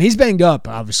bit. He's banged up,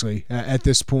 obviously, at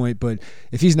this point, but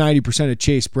if he's 90% of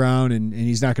Chase Brown and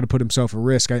he's not going to put himself at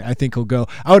risk, I think he'll go.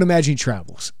 I would imagine he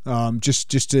travels, just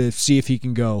to see if he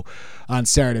can go on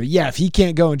Saturday. But yeah, if he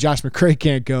can't go and Josh McCray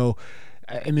can't go,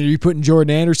 are you putting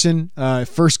Jordan Anderson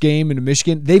first game into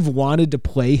Michigan? They've wanted to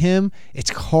play him. It's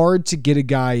hard to get a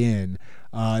guy in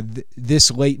this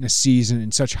late in a season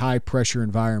in such high pressure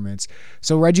environments.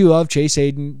 So Reggie Love, Chase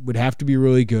Hayden would have to be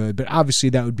really good, but obviously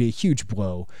that would be a huge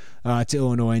blow to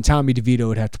Illinois, and Tommy DeVito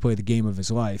would have to play the game of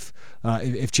his life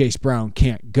if Chase Brown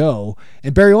can't go,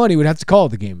 and Barry Lundy would have to call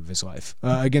the game of his life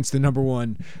against the number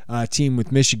 1 team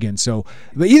with Michigan. So,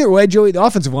 but either way, Joey, the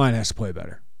offensive line has to play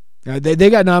better. They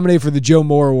got nominated for the Joe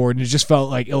Moore Award, and it just felt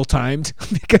like ill-timed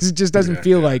because it just doesn't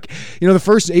feel like, the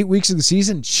first 8 weeks of the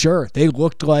season, sure, they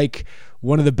looked like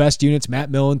one of the best units.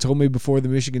 Matt Millen told me before the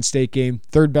Michigan State game,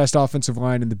 3rd best offensive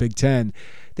line in the Big Ten.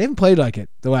 They haven't played like it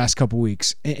the last couple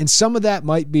weeks, and some of that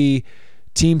might be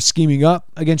teams scheming up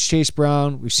against Chase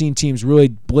Brown. We've seen teams really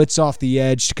blitz off the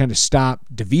edge to kind of stop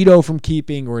DeVito from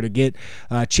keeping or to get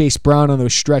Chase Brown on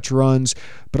those stretch runs,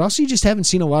 but also you just haven't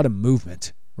seen a lot of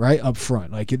movement right up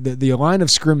front. Like the line of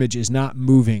scrimmage is not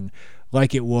moving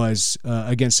like it was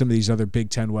against some of these other Big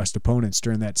Ten West opponents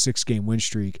during that 6-game win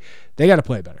streak. They got to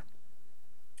play better.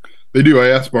 They do. I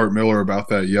asked Bart Miller about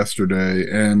that yesterday,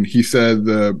 and he said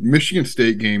the Michigan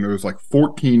State game, there was like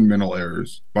 14 mental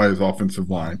errors by his offensive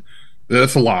line.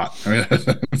 That's a lot.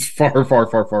 It's far, far,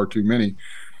 far, far too many.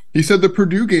 He said the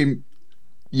Purdue game,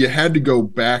 you had to go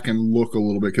back and look a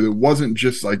little bit because it wasn't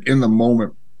just like in the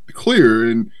moment clear.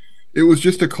 And it was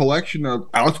just a collection of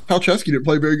Alex Palczewski didn't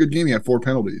play a very good game. He had 4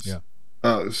 penalties,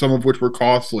 some of which were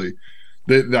costly.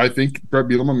 I think Brett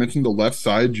Bielema mentioned the left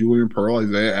side, Julian Pearl,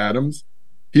 Isaiah Adams.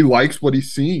 He likes what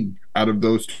he's seeing out of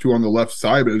those two on the left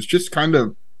side, but it's just kind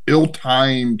of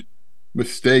ill-timed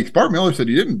mistakes. Bart Miller said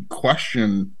he didn't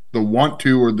question the want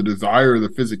to or the desire or the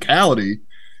physicality.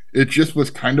 It just was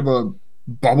kind of a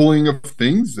bubbling of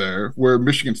things there, where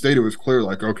Michigan State, it was clear,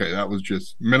 like, okay, that was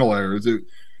just mental errors.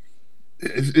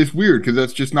 It's weird because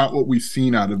that's just not what we've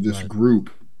seen out of this group.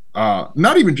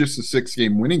 Not even just the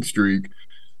 6-game winning streak,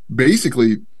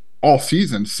 basically all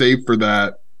season, save for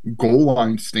that goal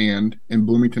line stand in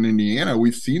Bloomington, Indiana.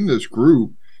 We've seen this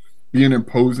group be an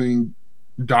imposing,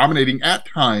 dominating at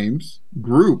times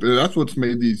group. And that's what's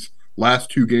made these last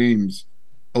 2 games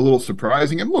a little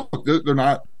surprising. And look, they're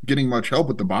not getting much help,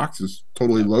 but the box is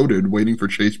totally loaded, waiting for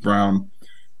Chase Brown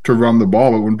to run the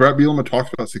ball. But when Brett Bielema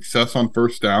talks about success on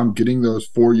first down, getting those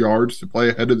 4 yards to play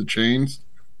ahead of the chains,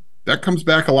 that comes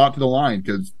back a lot to the line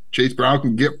because Chase Brown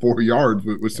can get 4 yards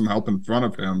with some help in front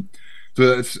of him.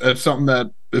 So that's something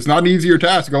that it's not an easier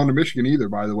task going to Michigan either,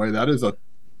 by the way. That's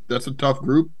a tough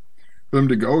group for them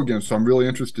to go against. So I'm really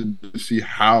interested to see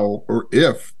how or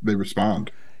if they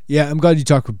respond. Yeah, I'm glad you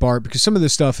talked with Bart because some of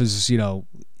this stuff is,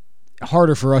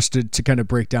 harder for us to kind of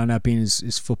break down, not being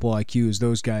as football IQ as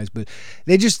those guys. But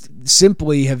they just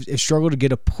simply have struggled to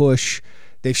get a push.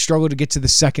 They've struggled to get to the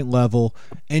second level,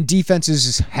 and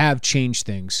defenses have changed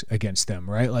things against them,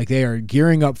 right? Like they are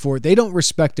gearing up for it. They don't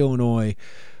respect Illinois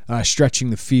stretching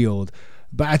the field.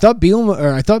 But I thought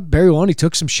Barry Lundy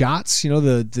took some shots.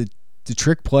 The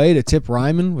trick play to tip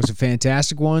Ryman was a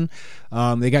fantastic one.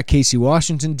 They got Casey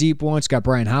Washington deep once, got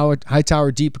Brian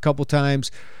Hightower deep a couple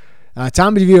times.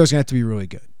 Tommy DeVito is going to have to be really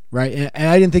good, right? And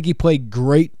I didn't think he played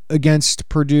great against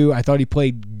Purdue. I thought he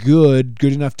played good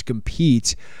enough to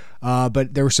compete.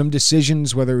 But there were some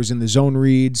decisions, whether it was in the zone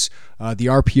reads, the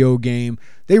RPO game.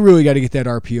 They really got to get that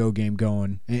RPO game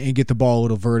going and get the ball a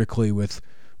little vertically with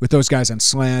those guys on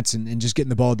slants and just getting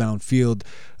the ball downfield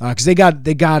because they got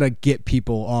to get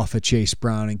people off of Chase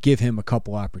Brown and give him a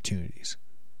couple opportunities.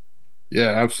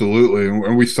 Yeah, absolutely.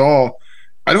 And we saw,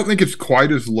 I don't think it's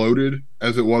quite as loaded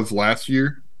as it was last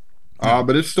year,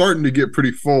 but it's starting to get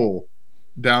pretty full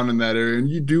down in that area. And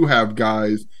you do have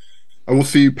guys. We'll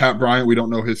see Pat Bryant. We don't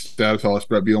know his status. I'll ask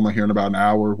Brett Bielema here in about an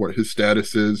hour what his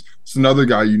status is. It's another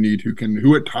guy you need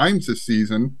who at times this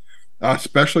season,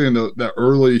 especially in that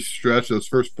early stretch, those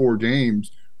first 4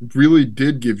 games, really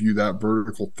did give you that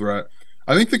vertical threat.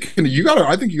 I think you got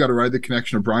to ride the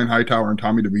connection of Brian Hightower and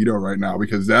Tommy DeVito right now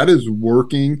because that is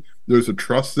working. There's a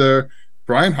trust there.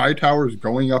 Brian Hightower is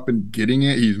going up and getting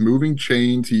it. He's moving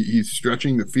chains. He's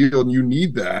stretching the field, and you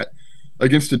need that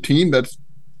against a team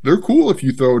they're cool if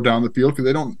you throw it down the field because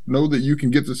they don't know that you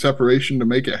can get the separation to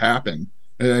make it happen.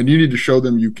 And you need to show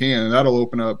them you can, and that'll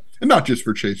open up, and not just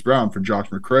for Chase Brown, for Josh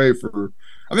McCray,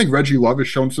 I think Reggie Love has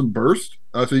shown some burst,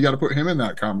 so you got to put him in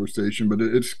that conversation. But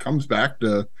it comes back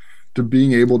to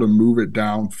being able to move it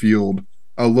downfield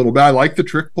a little bit. I like the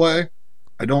trick play.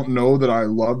 I don't know that I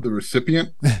love the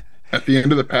recipient at the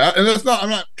end of the pass, and I'm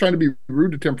not trying to be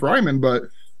rude to Tim Fryman, but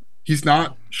he's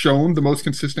not shown the most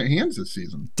consistent hands this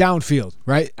season. Downfield,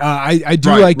 right? I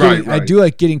do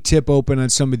like getting Tip open on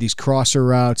some of these crosser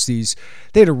routes.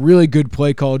 They had a really good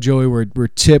play call, Joey, where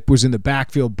Tip was in the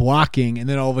backfield blocking, and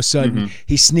then all of a sudden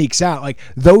he sneaks out. Like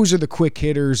those are the quick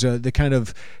hitters, the kind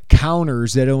of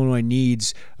counters that Illinois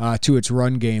needs to its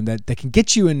run game that can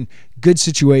get you in good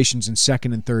situations in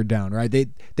second and third down, right?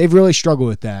 They've really struggled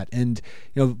with that. And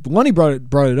Lundy brought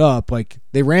it up. Like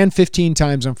they ran 15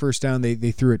 times on first down, they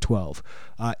threw it 12.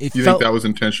 You think that was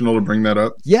intentional to bring that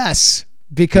up? Yes,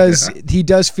 because he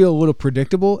does feel a little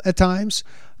predictable at times.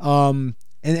 And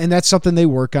that's something they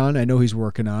work on. I know he's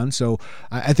working on. So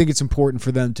I think it's important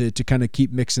for them to kind of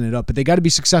keep mixing it up. But they got to be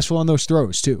successful on those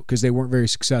throws, too, because they weren't very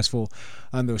successful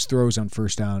on those throws on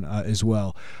first down as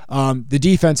well. The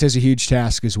defense has a huge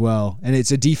task as well. And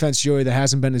it's a defense, Joey, that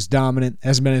hasn't been as dominant,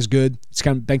 hasn't been as good. It's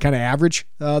been kind of average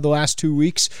the last 2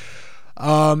 weeks.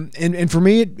 And for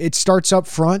me, it starts up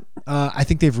front. I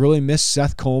think they've really missed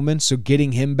Seth Coleman. So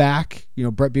getting him back,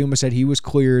 Brett Bielema said he was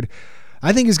cleared,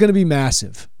 I think is going to be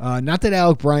massive. Not that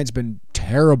Alec Bryant's been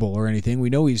terrible or anything. We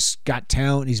know he's got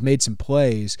talent. He's made some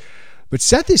plays. But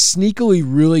Seth is sneakily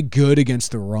really good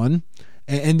against the run.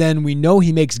 And then we know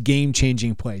he makes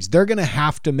game-changing plays. They're going to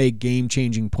have to make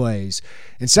game-changing plays.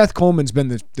 And Seth Coleman's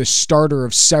been the starter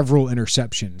of several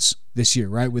interceptions this year,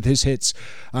 right, with his hits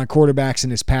on quarterbacks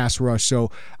and his pass rush.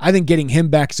 So I think getting him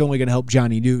back is only going to help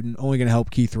Johnny Newton, only going to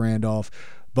help Keith Randolph.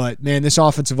 But, man, this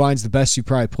offensive line's the best you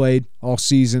probably played all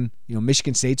season.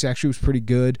 Michigan State's actually was pretty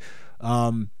good.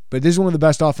 But this is one of the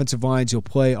best offensive lines you'll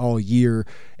play all year,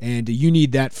 and you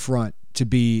need that front to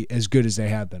be as good as they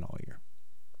have been all year.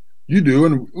 You do,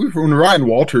 and when Ryan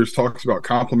Walters talks about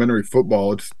complementary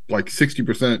football, it's like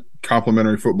 60%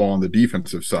 complementary football on the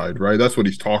defensive side, right? That's what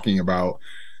he's talking about,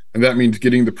 and that means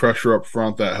getting the pressure up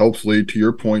front that helps lead, to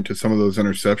your point, to some of those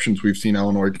interceptions we've seen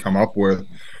Illinois come up with.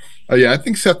 I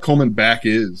think Seth Coleman back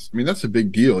that's a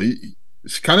big deal.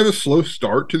 It's kind of a slow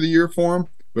start to the year for him,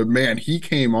 but, man, he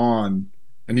came on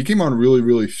really,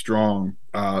 really strong.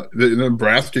 The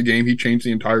Nebraska game, he changed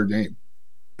the entire game,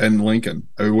 and Lincoln,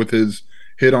 with his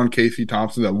hit on Casey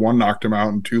Thompson, that one knocked him out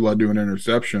and two led to an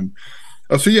interception.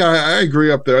 I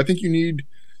agree up there. I think you need,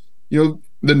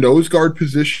 the nose guard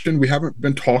position. We haven't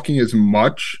been talking as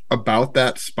much about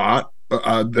that spot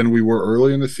than we were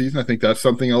early in the season. I think that's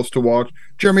something else to watch.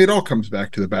 Jeremy, it all comes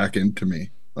back to the back end to me.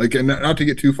 And not to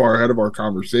get too far ahead of our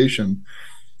conversation,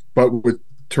 but with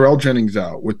Terrell Jennings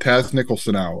out, with Taz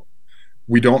Nicholson out,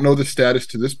 we don't know the status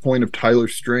to this point of Tyler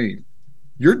Strain.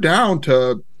 You're down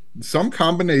to some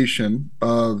combination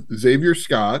of Xavier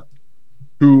Scott,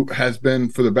 who has been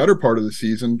for the better part of the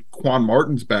season, Quan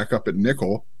Martin's back up at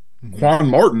nickel. Mm-hmm. Quan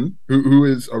Martin, who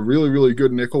is a really, really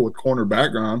good nickel with corner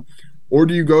background, or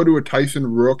do you go to a Tyson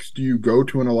Rooks? Do you go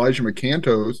to an Elijah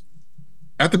McCantos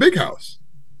at the big house?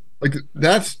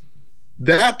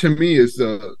 That to me is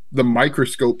the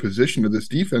microscope position of this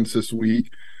defense this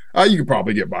week. You could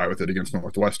probably get by with it against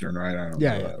Northwestern, right? I don't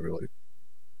know that really.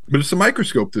 But it's a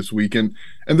microscope this week, and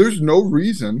there's no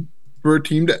reason for a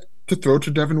team to throw to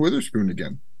Devin Witherspoon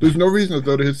again. There's no reason to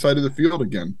throw to his side of the field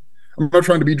again. I'm not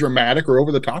trying to be dramatic or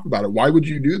over the top about it. Why would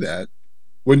you do that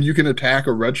when you can attack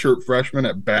a redshirt freshman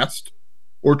at best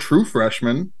or true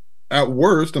freshman at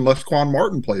worst, unless Quan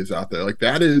Martin plays out there?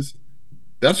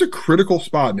 That's a critical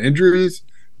spot. And injuries,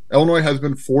 Illinois has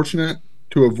been fortunate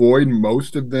to avoid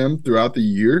most of them throughout the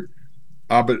year.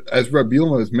 But as Brett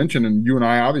Bielema has mentioned, and you and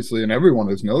I obviously, and everyone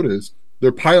has noticed,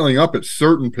 they're piling up at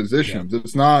certain positions. Yeah.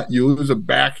 It's not you lose a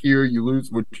back here, you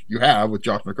lose, which you have with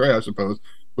Josh McRae, I suppose.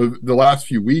 But the last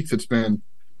few weeks, it's been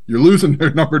you're losing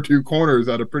their number two corners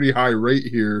at a pretty high rate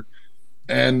here.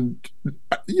 And,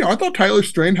 I thought Tyler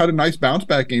Strain had a nice bounce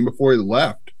back game before he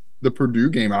left the Purdue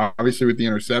game, obviously with the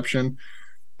interception.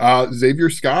 Xavier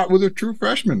Scott was a true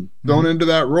freshman thrown into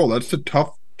that role. That's a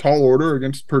tough, tall order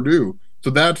against Purdue.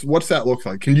 So what's that look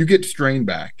like? Can you get Strain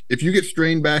back? If you get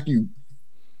Strain back,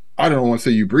 I don't want to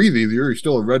say you breathe easier. You're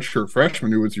still a redshirt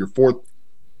freshman who was your fourth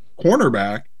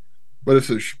cornerback, but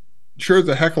it's sure it's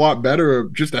a heck of a lot better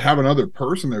just to have another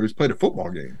person there who's played a football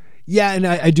game. Yeah, and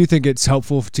I do think it's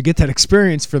helpful to get that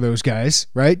experience for those guys,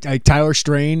 right? Tyler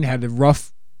Strain had a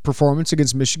rough performance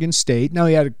against Michigan State. Now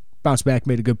he had a bounce back,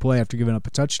 made a good play after giving up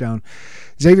a touchdown.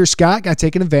 Xavier Scott got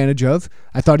taken advantage of.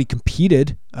 I thought he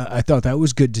competed. I thought that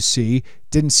was good to see.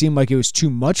 Didn't seem like it was too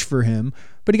much for him,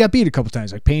 but he got beat a couple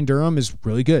times. Like Payne Durham is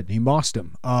really good. He mossed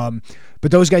him.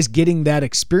 But those guys getting that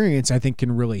experience, I think,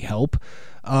 can really help.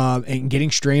 And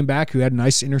getting Strain back, who had a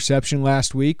nice interception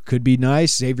last week, could be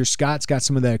nice. Xavier Scott's got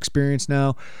some of that experience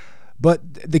now.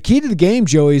 But the key to the game,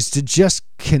 Joey, is to just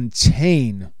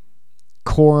contain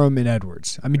Corum and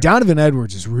Edwards. I mean, Donovan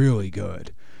Edwards is really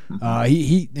good.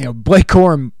 Blake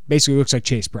Corum basically looks like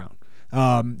Chase Brown.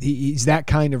 He's that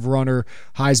kind of runner,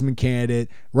 Heisman candidate,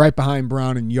 right behind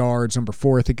Brown in yards, number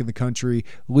 4, I think, in the country,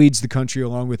 leads the country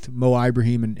along with Mo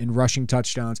Ibrahim in rushing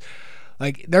touchdowns.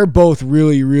 They're both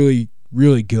really, really,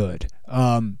 really good.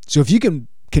 So if you can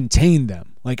contain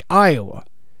them, like Iowa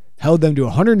held them to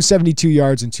 172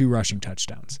 yards and 2 rushing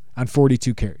touchdowns on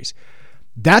 42 carries,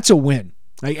 that's a win.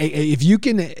 If you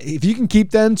can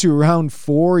keep them to around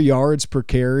 4 yards per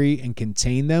carry and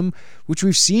contain them, which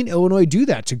we've seen Illinois do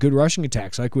that to good rushing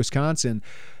attacks like Wisconsin,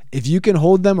 if you can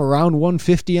hold them around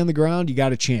 150 on the ground, you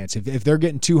got a chance. If they're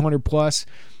getting 200 plus,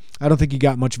 I don't think you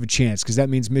got much of a chance, because that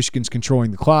means Michigan's controlling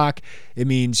the clock. It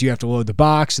means you have to load the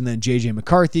box, and then J.J.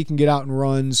 McCarthy can get out and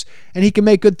runs, and he can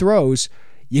make good throws.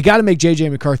 You got to make J.J.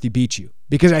 McCarthy beat you,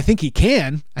 because I think he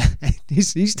can.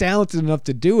 He's talented enough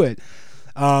to do it.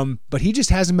 But he just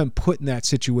hasn't been put in that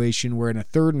situation where in a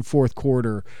third and fourth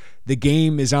quarter, the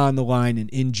game is on the line and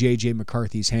in J.J.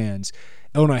 McCarthy's hands.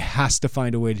 Illinois has to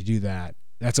find a way to do that.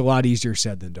 That's a lot easier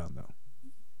said than done, though.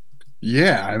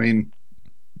 Yeah, I mean,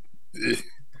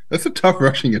 that's a tough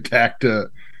rushing attack to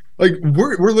 –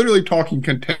 we're literally talking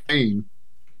contain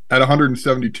at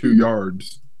 172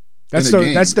 yards. That's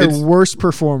their worst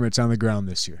performance on the ground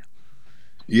this year.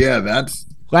 Yeah, that's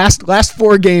 – Last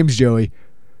 4 games, Joey.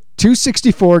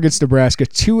 264 against Nebraska,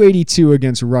 282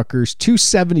 against Rutgers,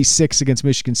 276 against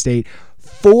Michigan State,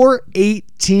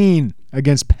 418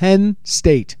 against Penn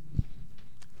State.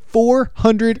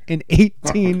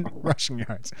 418 rushing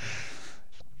yards.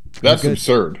 That's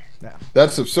absurd. Yeah.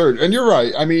 That's absurd. And you're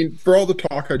right. I mean, for all the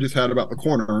talk I just had about the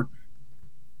corner,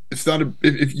 it's not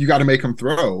if you got to make them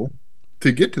throw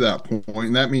to get to that point,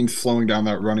 and that means slowing down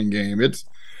that running game. It's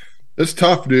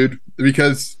tough, dude,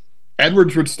 because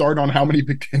Edwards would start on how many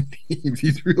Big Ten teams?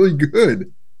 He's really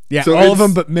good. Yeah, so all of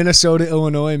them but Minnesota,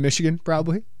 Illinois, and Michigan,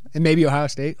 probably. And maybe Ohio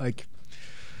State. Like,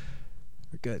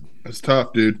 they're good. That's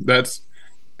tough, dude.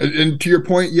 And to your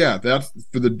point, yeah, that's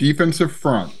for the defensive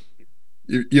front.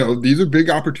 You know, these are big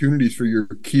opportunities for your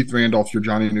Keith Randolphs, your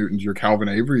Johnny Newtons, your Calvin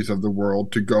Averys of the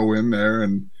world to go in there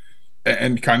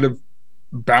and kind of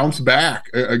bounce back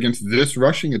against this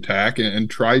rushing attack and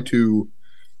try to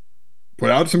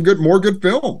put out some more good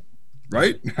film,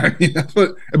 right? I mean,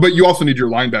 but you also need your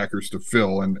linebackers to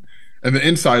fill, and the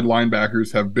inside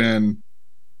linebackers have been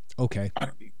okay.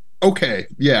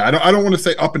 Yeah, I don't want to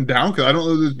say up and down because I don't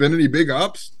know there's been any big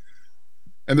ups,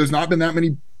 and there's not been that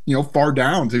many far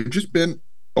downs. They've just been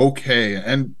okay,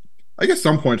 and I guess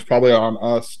some points probably on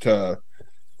us to.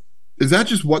 Is that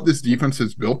just what this defense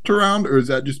is built around, or is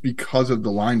that just because of the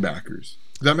linebackers?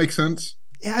 Does that make sense?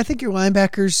 Yeah, I think your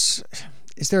linebackers.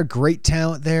 Is there a great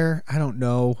talent there? I don't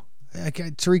know.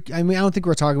 Tariq, I mean, I don't think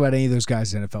we're talking about any of those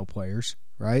guys as NFL players,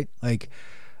 right? Like,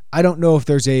 I don't know if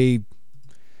there's a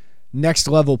next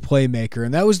level playmaker,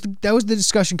 and that was the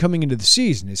discussion coming into the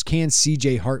season: is can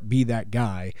CJ Hart be that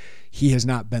guy? He has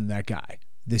not been that guy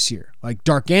this year. Like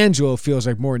Darkangelo feels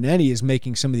like more than any is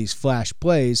making some of these flash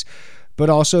plays. But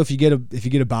also, if you get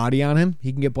a body on him,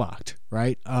 he can get blocked,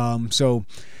 right? So,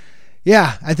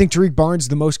 yeah, I think Tariq Barnes is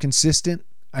the most consistent.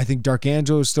 I think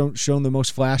Darkangelo's shown the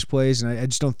most flash plays, and I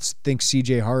just don't think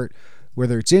C.J. Hart,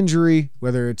 whether it's injury,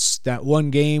 whether it's that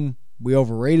one game we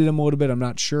overrated him a little bit, I'm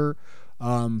not sure.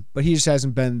 But he just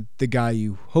hasn't been the guy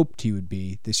you hoped he would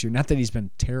be this year. Not that he's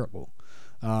been terrible.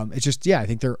 It's just, yeah, I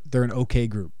think they're an okay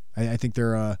group. I think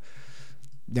they're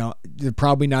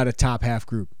probably not a top half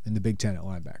group in the Big Ten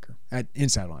at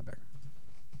inside linebacker.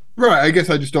 Right. I guess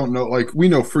I just don't know. Like, we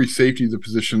know free safety is a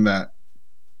position that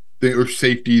or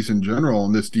safeties in general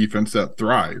in this defense that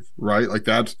thrive, right? Like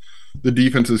that's the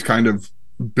defense is kind of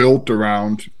built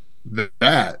around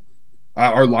that.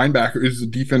 Our linebacker is a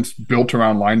defense built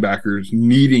around linebackers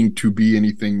needing to be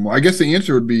anything more. I guess the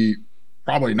answer would be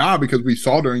probably not, because we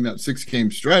saw during that 6-game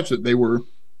stretch that they were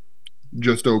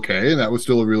just okay, and that was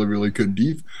still a really, really good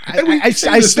defense. I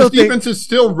still think defense is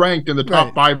still ranked in the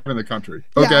top 5 in the country.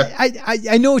 Okay,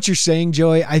 yeah, I know what you're saying,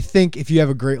 Joey. I think if you have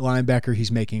a great linebacker,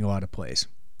 he's making a lot of plays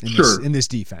in this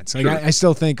defense. Like I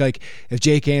still think like if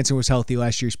Jake Hansen was healthy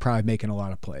last year, he's probably making a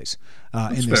lot of plays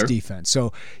in this defense.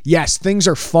 So yes, things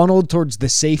are funneled towards the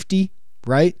safety,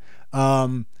 right?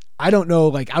 I don't know,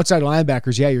 like outside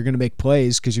linebackers, yeah, you're going to make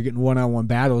plays because you're getting one-on-one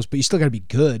battles, but you still got to be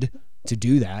good to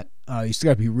do that. You still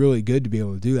got to be really good to be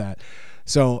able to do that.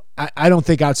 So I don't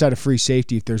think outside of free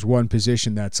safety, if there's one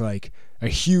position that's like a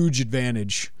huge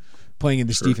advantage playing in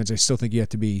this defense, I still think you have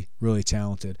to be really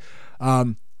talented.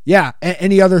 Yeah.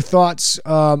 Any other thoughts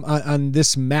on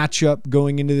this matchup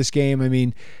going into this game? I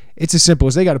mean, it's as simple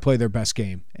as they got to play their best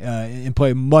game and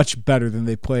play much better than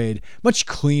they played, much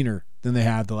cleaner than they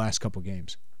have the last couple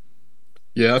games.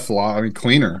 Yeah, that's a lot. I mean,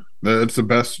 cleaner. That's the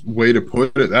best way to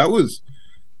put it.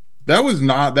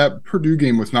 That Purdue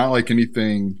game was not like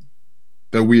anything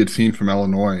that we had seen from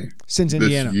Illinois since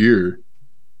Indiana this year.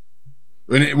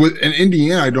 And in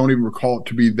Indiana, I don't even recall it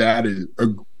to be that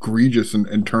egregious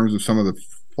in terms of some of the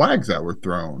flags that were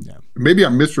thrown. Yeah. Maybe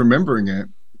I'm misremembering it.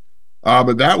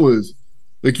 But that was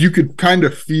like, you could kind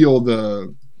of feel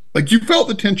you felt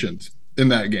the tensions in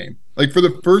that game. Like for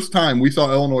the first time, we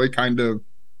saw Illinois kind of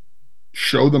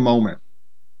show the moment.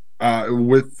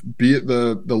 With be it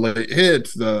the late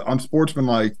hits, the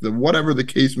unsportsmanlike, the whatever the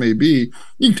case may be,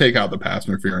 you can take out the pass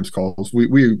interference calls.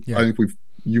 I think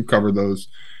you covered those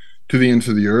to the ends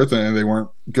of the earth, and they weren't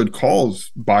good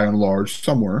calls by and large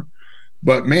somewhere.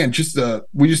 But man,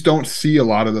 we just don't see a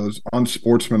lot of those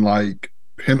unsportsmanlike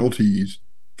penalties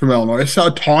from Illinois. I saw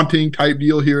a taunting type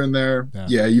deal here and there.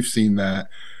 Yeah, you've seen that,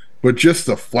 but just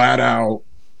the flat out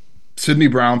Sidney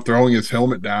Brown throwing his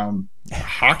helmet down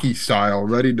hockey style,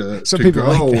 ready to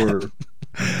go.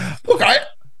 Look,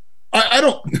 I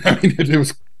don't. I mean, it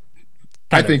was.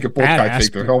 I think if both guys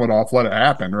take their helmet off, let it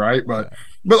happen, right? But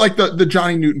like the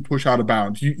Johnny Newton push out of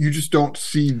bounds, you just don't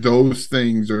see those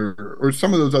things or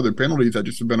some of those other penalties that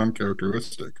just have been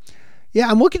uncharacteristic. Yeah,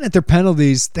 I'm looking at their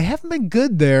penalties. They haven't been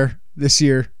good there this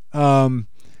year.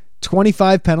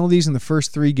 25 penalties in the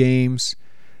first 3 games.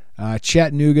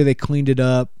 Chattanooga, they cleaned it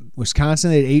up.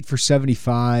 Wisconsin, they had 8 for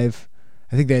 75.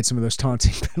 I think they had some of those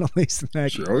taunting penalties in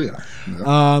that game. Oh,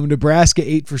 yeah. Nebraska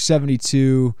 8 for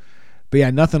 72. But yeah,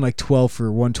 nothing like 12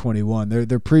 for 121.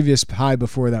 Their previous high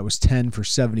before that was 10 for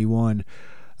 71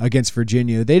 against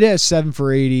Virginia. They did 7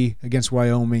 for 80 against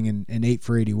Wyoming and 8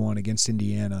 for 81 against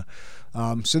Indiana.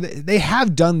 So they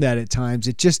have done that at times.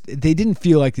 It just, they didn't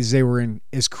feel like they were in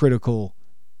as critical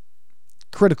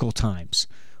times.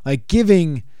 Like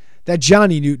giving that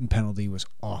Johnny Newton penalty was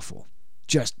awful.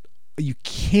 Just, you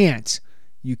can't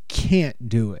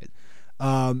do it.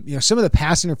 Some of the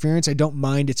pass interference, I don't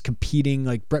mind. It's competing,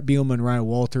 like Brett Bielema and Ryan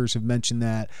Walters have mentioned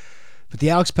that. But the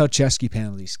Alex Palczewski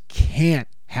penalties can't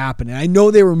happen. And I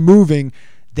know they were moving.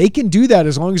 They can do that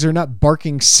as long as they're not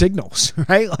barking signals,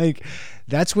 right? Like,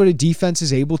 that's what a defense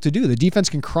is able to do. The defense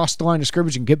can cross the line of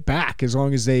scrimmage and get back as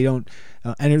long as they don't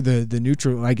enter the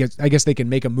neutral. I guess they can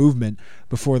make a movement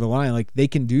before the line. Like, they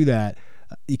can do that.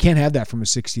 You can't have that from a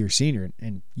 6-year senior.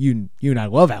 And you and I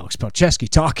love Alex Palczewski.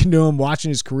 Talking to him, watching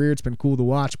his career, it's been cool to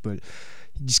watch, but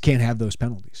you just can't have those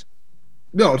penalties.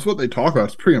 No, it's what they talk about.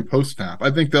 It's pre and post snap.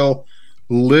 I think they'll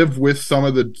live with some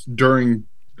of the during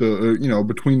the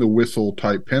between the whistle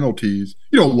type penalties.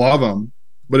 You don't love them,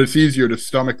 but it's easier to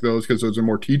stomach those because those are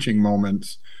more teaching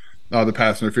moments. The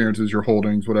pass interferences, your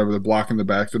holdings, whatever, the blocking the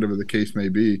backs, whatever the case may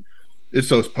be. It's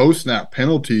those post snap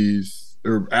penalties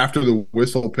or after the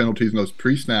whistle penalties and those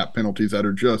pre-snap penalties that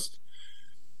are just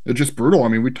brutal. I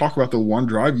mean, we talk about the one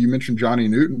drive. You mentioned Johnny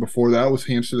Newton. Before that was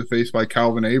hands to the face by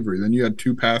Calvin Avery. Then you had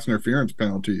 2 pass interference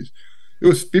penalties. It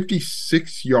was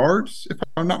 56 yards, if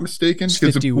I'm not mistaken.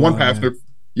 Because one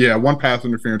pass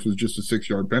interference was just a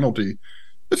 6-yard penalty.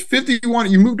 That's 51.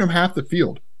 You moved them half the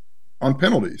field on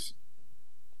penalties.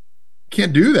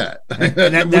 Can't do that.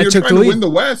 And when you're trying to win the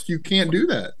West, you can't do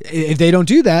that. If they don't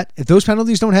do that, if those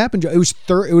penalties don't happen, it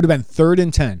would have been 3rd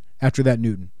and 10 after that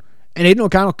Newton. And Aiden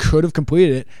O'Connell could have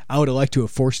completed it. I would have liked to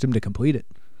have forced him to complete it.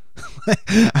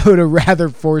 I would have rather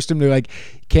forced him to,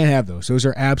 can't have those. Those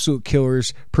are absolute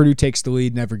killers. Purdue takes the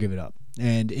lead, never give it up.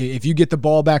 And if you get the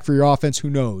ball back for your offense, who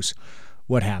knows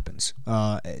what happens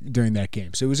during that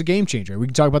game. So it was a game changer. We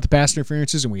can talk about the pass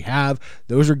interferences, and we have.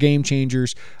 Those are game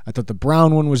changers. I thought the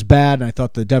Brown one was bad, and I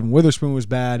thought the Devin Witherspoon was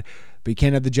bad, but you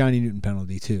can't have the Johnny Newton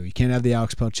penalty too. You can't have the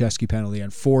Alex Palczewski penalty on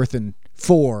 4th and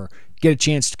 4, get a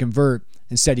chance to convert.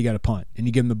 Instead, you got to punt, and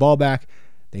you give them the ball back,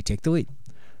 they take the lead.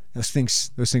 Those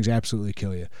things absolutely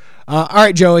kill you. All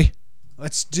right, Joey,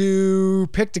 let's do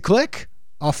pick to click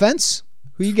offense.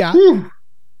 Who you got?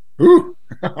 Ooh.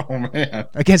 Oh, man.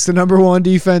 Against the number 1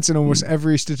 defense in almost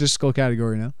every statistical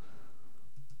category now.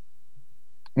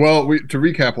 Well, to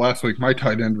recap last week, my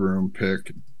tight end room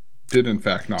pick did, in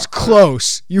fact, not. It's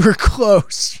close. You were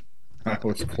close. I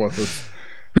was close.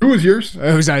 Who was yours?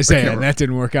 It was Isaiah, and that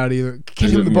didn't work out either.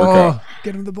 Get him the ball.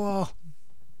 Get him the ball.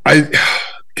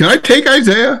 Can I take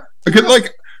Isaiah? Because,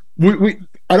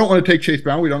 I don't want to take Chase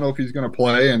Brown. We don't know if he's going to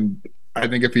play, and I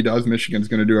think if he does, Michigan's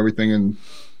going to do everything in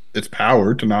its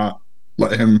power to not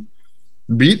let him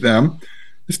beat them.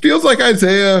 This feels like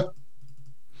Isaiah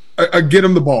a get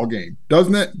him the ball game,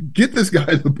 doesn't it? Get this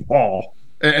guy the ball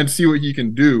and see what he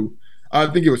can do. I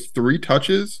think it was 3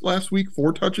 touches last week,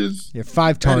 4 touches. Yeah,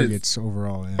 5 targets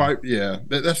overall. Yeah. 5.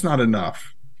 That's not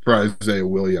enough for Isaiah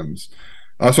Williams.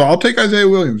 So I'll take Isaiah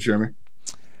Williams, Jeremy.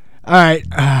 All right.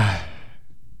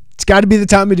 It's got to be the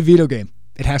Tommy DeVito game.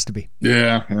 It has to be.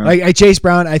 Yeah. Like Chase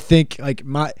Brown, I think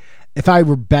if I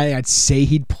were betting, I'd say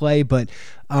he'd play, but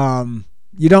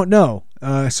you don't know.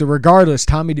 So regardless,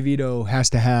 Tommy DeVito has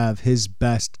to have his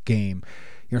best game.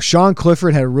 Sean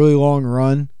Clifford had a really long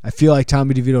run. I feel like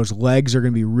Tommy DeVito's legs are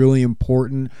going to be really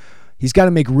important. He's got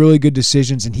to make really good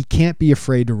decisions, and he can't be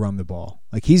afraid to run the ball.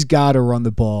 He's got to run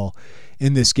the ball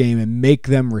in this game and make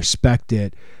them respect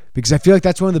it, because I feel like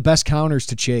that's one of the best counters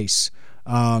to Chase.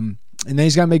 And then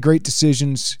he's got to make great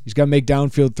decisions. He's got to make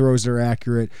downfield throws that are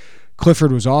accurate.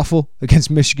 Clifford was awful against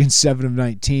Michigan, 7 of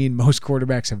 19. Most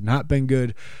quarterbacks have not been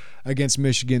good against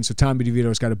Michigan, so Tommy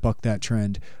DeVito's got to buck that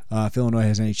trend if Illinois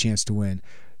has any chance to win.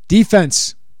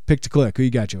 Defense, pick to click. Who you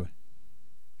got, Joey?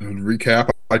 Recap,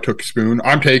 I took Spoon.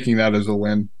 I'm taking that as a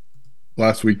win.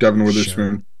 Last week, Devin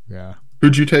Witherspoon. Sure. Yeah.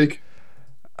 Who'd you take?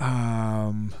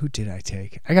 Who did I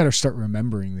take? I got to start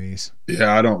remembering these.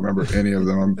 Yeah, I don't remember any of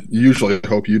them. I usually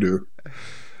hope you do.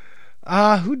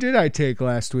 Who did I take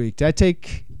last week? Did I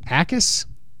take Akis?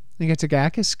 I think I took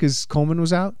Akis because Coleman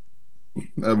was out.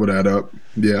 That would add up.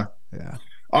 Yeah. Yeah.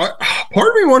 Part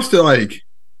of me wants to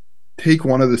take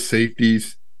one of the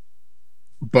safeties,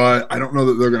 but I don't know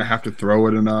that they're going to have to throw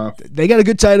it enough. They got a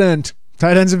good tight end.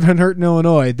 Tight ends have been hurting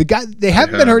Illinois. They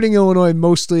haven't been hurting Illinois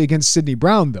mostly against Sidney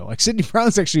Brown, though. Sidney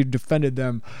Brown's actually defended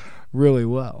them really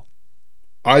well.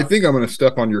 I think I'm going to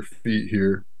step on your feet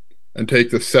here. and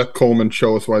take the Seth Coleman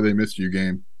show us why they missed you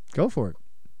game. Go for it.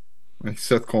 Like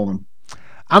Seth Coleman.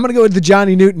 I'm going to go with the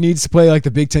Johnny Newton needs to play like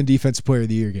the Big Ten Defensive Player of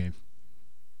the Year game.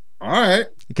 All right.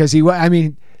 Because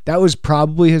that was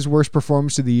probably his worst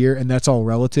performance of the year, and that's all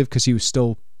relative because he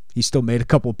still made a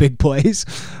couple big plays.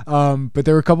 But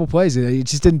there were a couple plays. He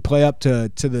just didn't play up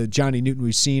to the Johnny Newton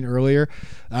we've seen earlier.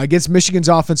 Against Michigan's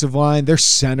offensive line, their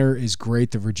center is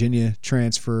great, the Virginia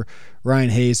transfer. Ryan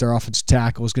Hayes, their offensive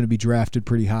tackle, is going to be drafted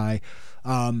pretty high.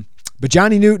 But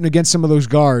Johnny Newton against some of those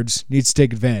guards needs to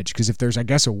take advantage because if there's, I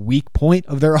guess, a weak point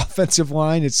of their offensive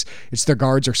line, it's their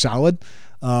guards are solid.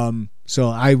 So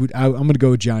I'm going to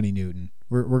go with Johnny Newton.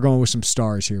 We're going with some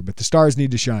stars here, but the stars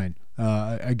need to shine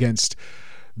against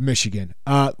Michigan.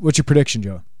 What's your prediction,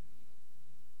 Joe?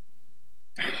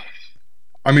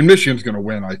 I mean, Michigan's going to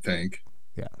win, I think.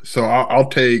 Yeah. So I'll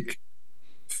take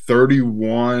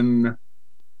 31-13.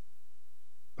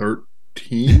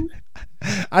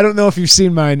 I don't know if you've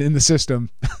seen mine in the system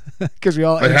because we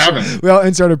all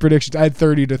insert our predictions. I had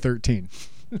 30-13.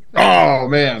 Oh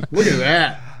man, look at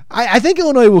that! I think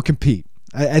Illinois will compete.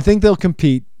 I think they'll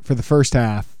compete for the first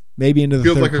half, maybe into the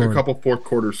Feels third like quarter. A couple fourth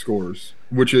quarter scores,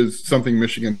 which is something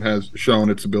Michigan has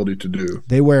shown its ability to do.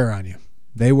 They wear on you.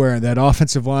 They wear that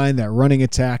offensive line, that running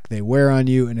attack. They wear on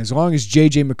you, and as long as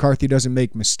J.J. McCarthy doesn't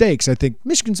make mistakes, I think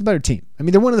Michigan's a better team. I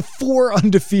mean, they're one of the 4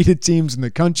 undefeated teams in the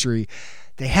country.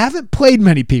 They haven't played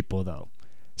many people, though.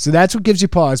 So that's what gives you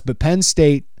pause. But Penn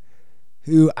State,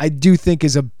 who I do think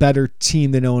is a better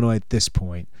team than Illinois at this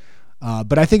point.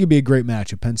 But I think it'd be a great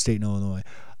matchup, Penn State and Illinois.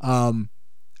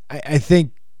 I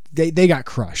think they got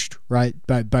crushed, right,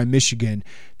 by Michigan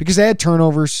because they had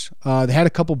turnovers. They had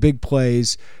a couple big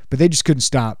plays, but they just couldn't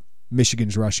stop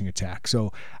Michigan's rushing attack.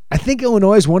 So I think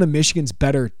Illinois is one of Michigan's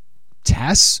better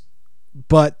tests,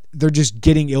 but they're just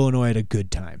getting Illinois at a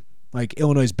good time. Like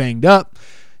Illinois is banged up.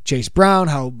 Chase Brown,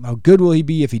 how good will he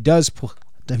be if he does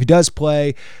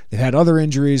play? They've had other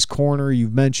injuries, corner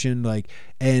you've mentioned,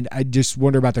 and I just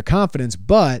wonder about their confidence.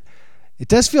 But it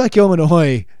does feel like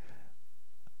Illinois,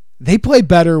 they play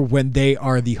better when they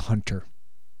are the hunter.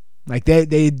 Like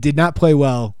they did not play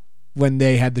well when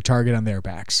they had the target on their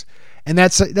backs. And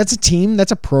that's a team,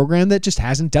 that's a program that just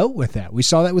hasn't dealt with that. We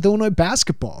saw that with Illinois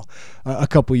basketball a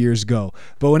couple years ago.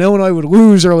 But when Illinois would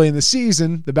lose early in the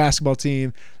season, the basketball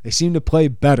team, they seemed to play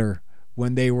better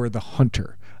when they were the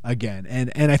hunter again.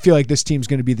 And I feel like this team's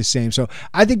going to be the same. So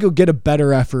I think you'll get a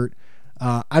better effort.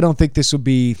 I don't think this will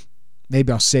be,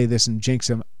 maybe I'll say this and jinx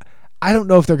them, I don't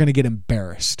know if they're going to get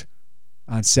embarrassed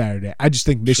on Saturday. I just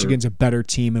think Michigan's a better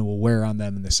team and will wear on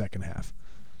them in the second half.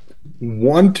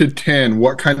 1 to 10,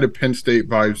 what kind of Penn State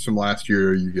vibes from last year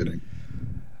are you getting?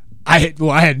 I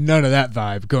had none of that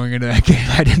vibe going into that game.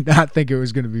 I did not think it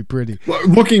was going to be pretty. Well,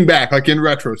 looking back, like in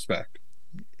retrospect,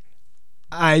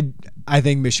 I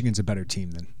think Michigan's a better team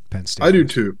than Penn State. I do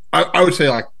too. I would say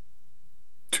like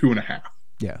 2.5.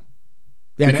 Yeah.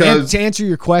 Because to answer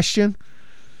your question,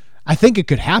 I think it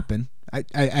could happen.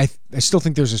 I still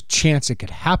think there's a chance it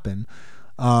could happen.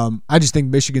 I just think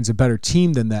Michigan's a better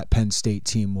team than that Penn State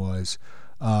team was.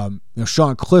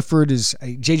 Sean Clifford is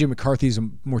J.J. McCarthy is a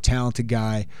more talented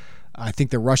guy. I think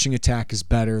their rushing attack is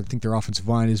better. I think their offensive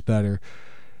line is better.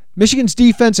 Michigan's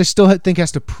defense, I still think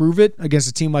has to prove it against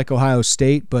a team like Ohio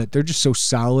State, but they're just so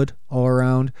solid all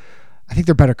around. I think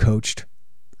they're better coached.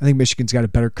 I think Michigan's got a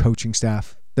better coaching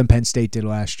staff than Penn State did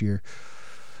last year.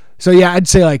 So yeah, I'd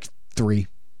say like 3.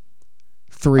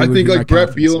 I think like Brett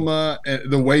Bielema,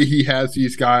 the way he has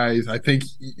these guys, I think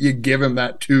you give him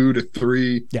that 2 to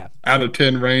 3 out of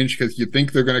 10 range because you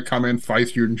think they're going to come in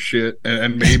feisty and shit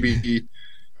and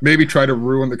maybe try to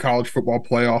ruin the college football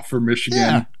playoff for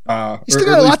Michigan. Yeah. You still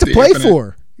got a lot to play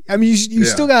for. I mean, you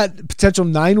still got potential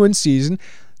 9-win season.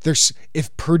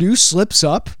 If Purdue slips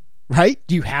up, right?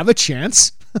 Do you have a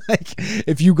chance? Like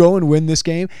if you go and win this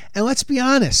game? And let's be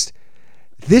honest.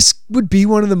 This would be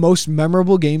one of the most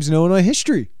memorable games in Illinois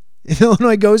history. If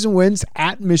Illinois goes and wins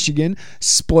at Michigan,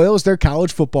 spoils their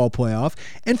college football playoff,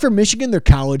 and for Michigan, their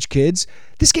college kids,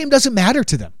 this game doesn't matter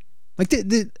to them.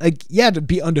 To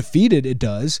be undefeated, it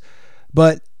does,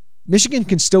 but Michigan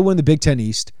can still win the Big Ten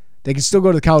East. They can still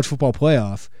go to the college football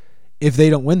playoff if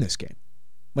they don't win this game.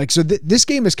 This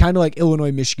game is kind of like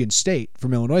Illinois-Michigan State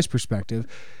from Illinois' perspective,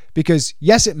 because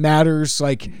yes, it matters.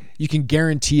 Like you can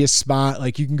guarantee a spot.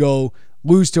 Like you can go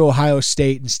lose to Ohio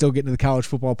State and still get into the college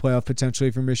football playoff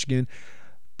potentially for Michigan.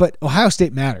 But Ohio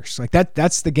State matters. Like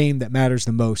that's the game that matters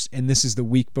the most. And this is the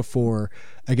week before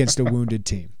against a wounded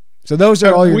team. So those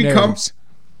are all your narratives.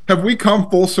 Have we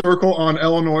come full circle on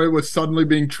Illinois with suddenly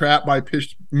being trapped by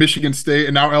Michigan State,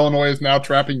 and now Illinois is now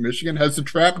trapping Michigan? Has the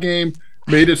trap game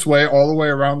made its way all the way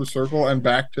around the circle and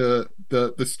back to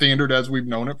the standard as we've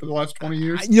known it for the last 20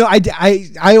 years?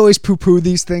 I always poo-poo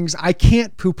these things. I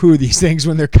can't poo-poo these things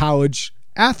when they're college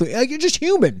athletes. Like, you're just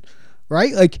human,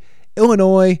 right? Like,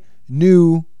 Illinois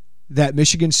knew that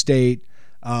Michigan State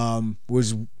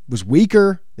was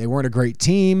weaker. They weren't a great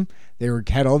team. They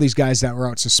had all these guys that were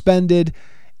out suspended.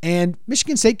 And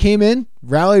Michigan State came in,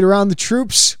 rallied around the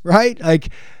troops, right? Like,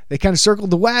 they kind of circled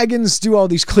the wagons, do all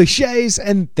these cliches,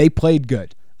 and they played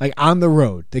good. Like, on the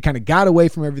road. They kind of got away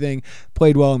from everything,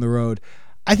 played well on the road.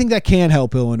 I think that can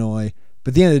help Illinois,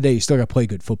 but at the end of the day, you still got to play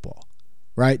good football,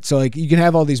 right? So, like, you can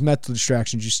have all these mental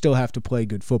distractions. You still have to play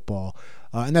good football,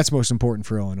 and that's most important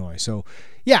for Illinois. So,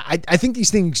 yeah, I think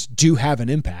these things do have an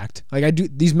impact. Like,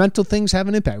 these mental things have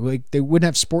an impact. Like, they wouldn't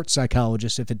have sports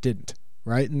psychologists if it didn't,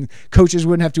 right? And coaches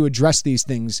wouldn't have to address these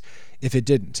things if it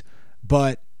didn't.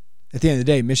 But at the end of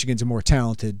the day, Michigan's a more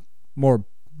talented, more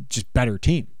just better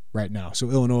team right now. So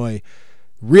Illinois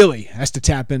really has to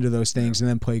tap into those things and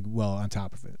then play well on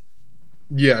top of it.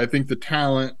 Yeah, I think the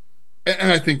talent,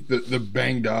 and I think the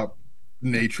banged up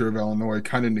nature of Illinois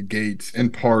kind of negates in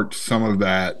part some of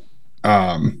that,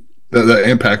 the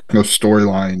impact of those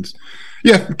storylines.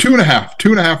 Yeah,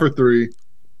 2.5 or 3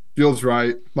 feels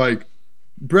right. Like,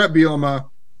 Brett Bielema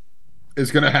is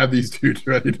going to have these dudes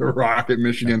ready to rock at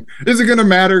Michigan. Is it going to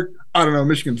matter? I don't know.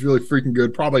 Michigan's really freaking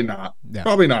good. Probably not. Yeah.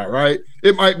 Probably not, right?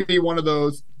 It might be one of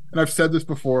those, and I've said this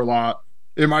before a lot,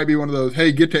 it might be one of those,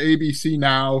 hey, get to ABC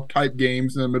now type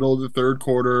games in the middle of the third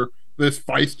quarter. This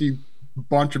feisty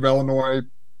bunch of Illinois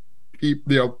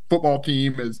football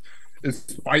team is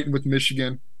fighting with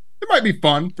Michigan. It might be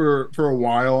fun for a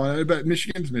while, but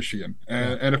Michigan's Michigan.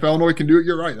 And if Illinois can do it,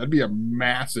 you're right. That'd be a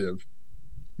massive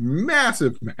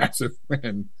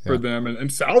win for them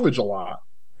and salvage a lot.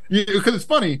 Because it's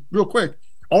funny, real quick,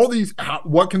 all these,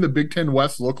 what can the Big Ten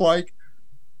West look like?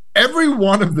 Every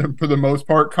one of them, for the most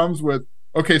part, comes with,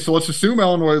 okay, so let's assume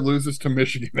Illinois loses to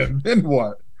Michigan, and then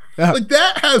what? Yeah. Like,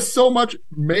 that has so much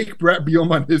make Brett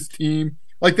Bielema and his team.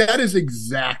 Like, that is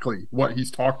exactly what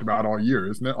he's talked about all year,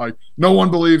 isn't it? Like, no one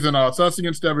believes in us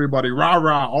against everybody,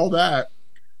 rah, all that.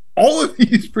 All of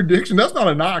these predictions, that's not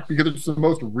a knock because it's the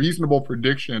most reasonable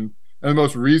prediction and the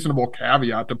most reasonable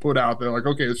caveat to put out there. Like,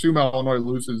 okay, assume Illinois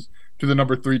loses to the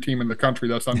number 3 team in the country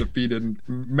that's undefeated and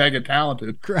mega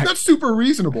talented. Correct. That's super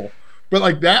reasonable. But,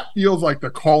 like, that feels like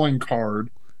the calling card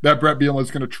that Brett Bielema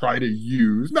is going to try to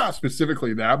use. Not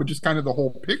specifically that, but just kind of the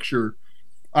whole picture.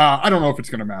 I don't know if it's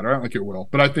going to matter. I don't think it will.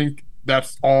 But I think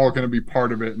that's all going to be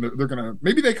part of it. And they're going to –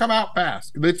 maybe they come out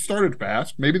fast. They've started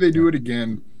fast. Maybe they do it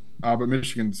again. But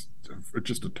Michigan's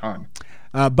just a ton.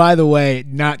 By the way,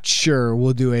 not sure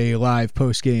we'll do a live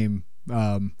post-game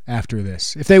after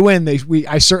this. If they win,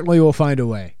 I certainly will find a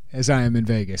way, as I am in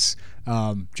Vegas.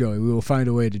 Joey, we will find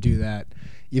a way to do that,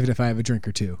 even if I have a drink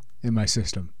or two in my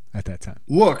system at that time.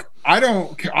 Look, I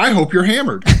hope you're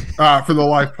hammered for the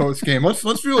live post-game.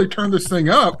 Let's really turn this thing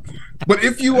up. But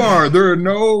if you are, there are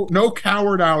no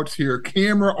coward outs here.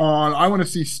 Camera on. I want to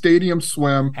see stadium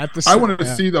swim. I want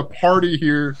to see the party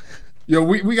here.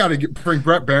 We got to bring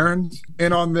Brett Barron's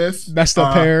in on this. Messed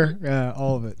up hair,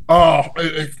 all of it. Oh,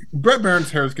 Brett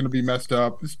Barron's hair is going to be messed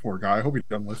up. This poor guy. I hope he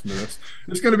doesn't listen to this.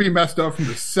 It's going to be messed up from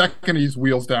the second he's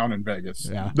wheels down in Vegas.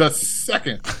 Yeah. The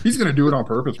second. He's going to do it on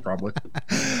purpose, probably.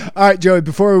 All right, Joey,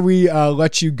 before we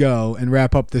let you go and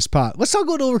wrap up this pot, let's talk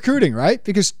a little recruiting, right?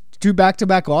 Because 2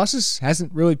 back-to-back losses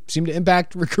hasn't really seemed to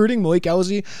impact recruiting. Malik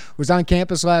Elzy was on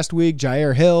campus last week.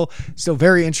 Jair Hill, still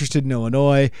very interested in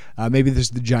Illinois. Maybe this is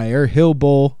the Jair Hill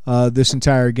Bowl this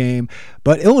entire game.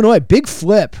 But Illinois, big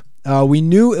flip. We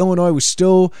knew Illinois was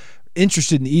still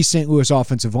interested in the East St. Louis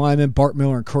offensive linemen. Bart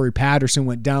Miller and Corey Patterson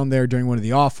went down there during one of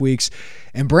the off weeks.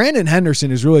 And Brandon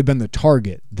Henderson has really been the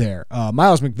target there.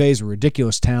 Miles McVay is a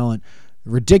ridiculous talent.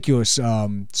 Ridiculous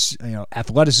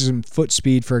athleticism, foot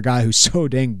speed for a guy who's so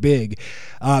dang big.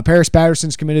 Paris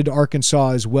Patterson's committed to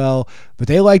Arkansas as well, but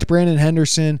they liked Brandon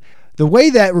Henderson. The way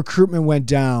that recruitment went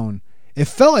down, it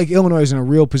felt like Illinois was in a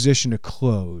real position to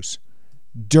close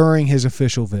during his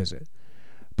official visit.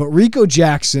 But Rico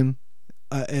Jackson,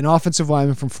 an offensive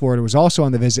lineman from Florida, was also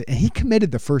on the visit, and he committed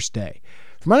the first day.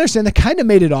 From my understanding, that kind of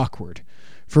made it awkward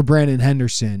for Brandon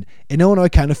Henderson, and Illinois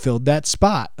kind of filled that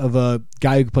spot of a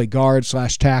guy who could play guard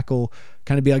 / tackle,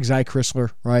 kind of be like Zy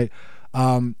Chrysler, right?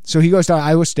 So he goes to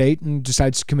Iowa State and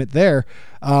decides to commit there.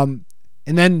 And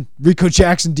then Rico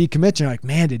Jackson decommits, and you're like,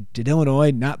 man, did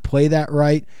Illinois not play that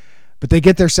right? But they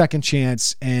get their second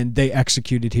chance, and they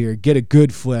execute it here, get a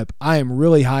good flip. I am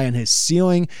really high on his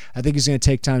ceiling. I think he's going to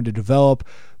take time to develop.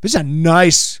 But it's a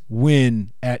nice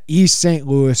win at East St.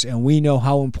 Louis, and we know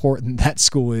how important that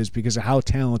school is because of how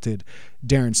talented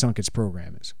Darren Sunkett's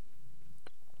program is.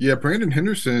 Yeah, Brandon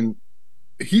Henderson,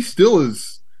 he still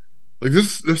is like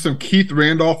this. There's some Keith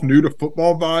Randolph new to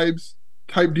football vibes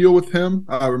type deal with him.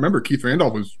 Remember Keith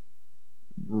Randolph was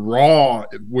raw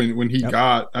when he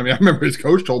got. I mean, I remember his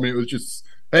coach told me it was just,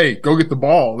 hey, go get the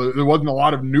ball. There wasn't a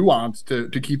lot of nuance to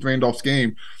Keith Randolph's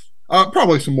game.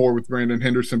 Probably some more with Brandon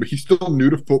Henderson, but he's still new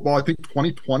to football. I think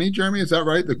 2020, Jeremy, is that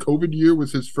right? The COVID year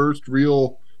was his first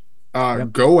real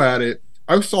go at it.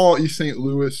 I saw East St.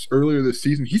 Louis earlier this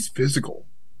season. He's physical.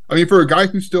 I mean, for a guy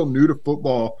who's still new to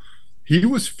football, he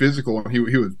was physical, and he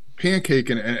was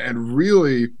pancaking and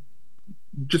really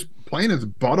just playing his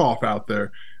butt off out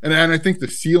there. And I think the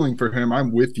ceiling for him,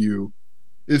 I'm with you,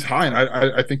 is high. And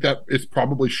I think that is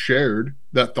probably shared.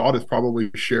 That thought is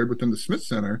probably shared within the Smith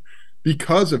Center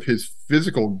because of his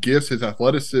physical gifts, his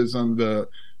athleticism, the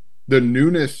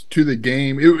newness to the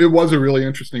game. It was a really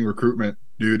interesting recruitment,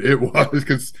 dude. It was,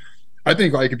 because I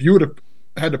think, like, if you would have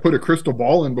had to put a crystal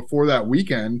ball in before that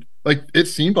weekend, like, it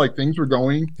seemed like things were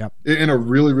going in a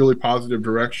really, really positive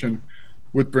direction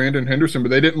with Brandon Henderson, but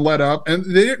they didn't let up, and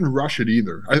they didn't rush it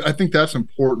either. I think that's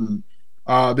important.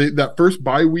 That first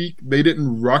bye week, they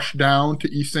didn't rush down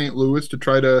to East St. Louis to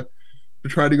try to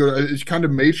go. It kind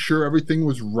of made sure everything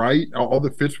was right. All the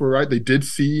fits were right. They did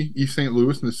see East St.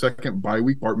 Louis in the second bye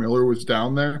week. Bart Miller was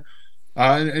down there,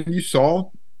 and you saw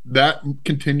that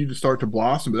continue to start to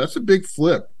blossom. But that's a big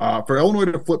flip for Illinois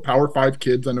to flip Power 5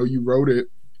 kids. I know you wrote it.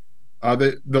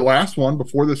 The last one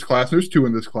before this class, there's 2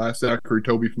 in this class, Zachary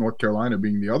Toby from North Carolina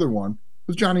being the other one,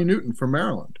 was Johnny Newton from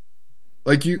Maryland.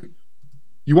 Like, you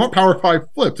want Power 5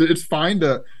 flips. It's fine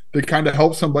to kind of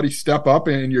help somebody step up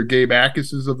in your Gabe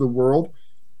Ackuses of the world.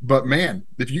 But, man,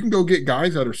 if you can go get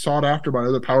guys that are sought after by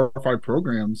other Power 5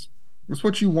 programs, that's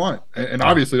what you want. And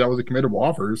obviously that was a committable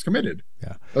offer. It was committed.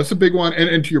 Yeah, that's a big one.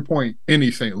 And to your point, in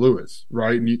East St. Louis,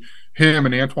 right? And him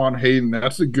and Antoine Hayden,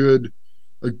 that's a good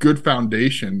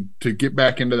foundation to get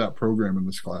back into that program in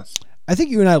this class. I think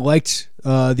you and I liked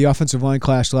the offensive line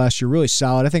class last year. Really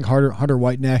solid. I think Hunter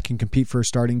Whiteneck can compete for a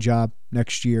starting job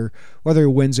next year. Whether he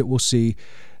wins it, we'll see.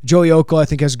 Joey Okla, I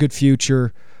think, has a good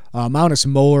future. Mountis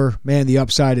Moeller, man, the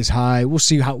upside is high. We'll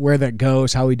see where that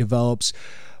goes, how he develops.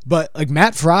 But like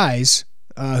Matt Fries,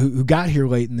 who got here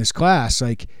late in this class,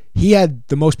 like, he had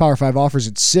the most Power 5 offers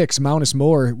at 6. Mountis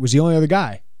Moeller was the only other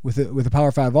guy with a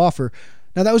Power 5 offer.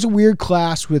 Now, that was a weird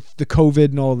class with the COVID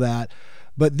and all that.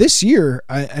 But this year,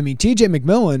 I mean, TJ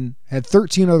McMillan had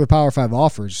 13 other Power 5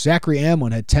 offers. Zachary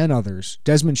Amlin had 10 others.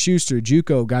 Desmond Schuster,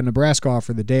 JUCO, got a Nebraska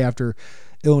offer the day after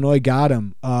Illinois got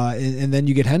him. And then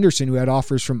you get Henderson, who had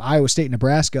offers from Iowa State,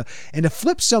 Nebraska. And to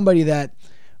flip somebody that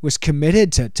was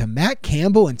committed to Matt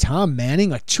Campbell and Tom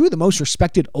Manning, like 2 of the most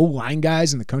respected O-line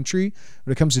guys in the country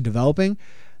when it comes to developing,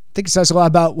 I think it says a lot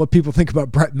about what people think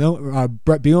about Brett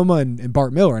Bielema and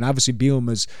Bart Miller. And obviously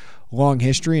Bielema's long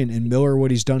history and Miller, what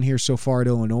he's done here so far at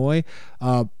Illinois.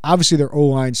 Obviously their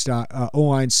O-line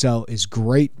cell is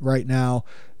great right now.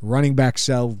 Running back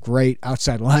cell, great.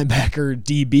 Outside linebacker,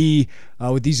 DB,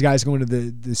 with these guys going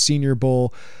to the Senior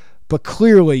Bowl. But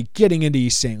clearly getting into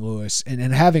East St. Louis and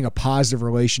having a positive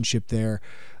relationship there.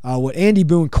 What Andy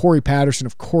Boone, Corey Patterson,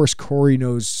 of course, Corey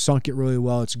knows, sunk it really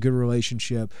well. It's a good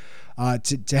relationship.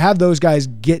 To have those guys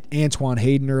get Antoine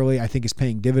Hayden early, I think is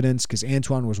paying dividends, because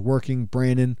Antoine was working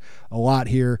Brandon a lot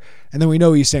here. And then we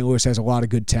know East St. Louis has a lot of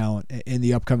good talent in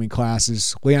the upcoming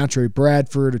classes. Leontre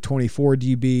Bradford, a 24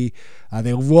 DB.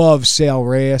 They love Sale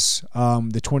Reyes,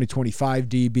 the 2025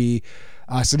 DB.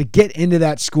 So to get into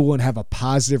that school and have a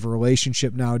positive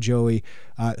relationship now, Joey,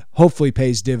 hopefully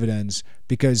pays dividends,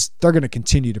 because they're going to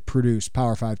continue to produce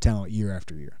Power 5 talent year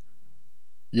after year.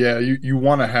 Yeah, you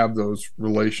want to have those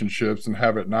relationships and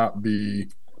have it not be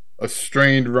a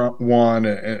strained one.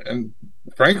 And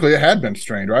frankly, it had been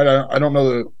strained, right? I don't know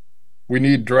that we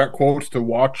need direct quotes to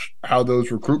watch how those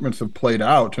recruitments have played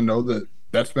out to know that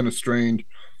that's been a strained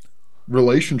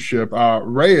relationship.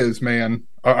 Reyes, man,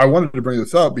 I wanted to bring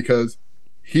this up because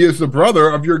he is the brother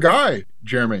of your guy,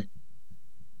 Jeremy.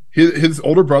 His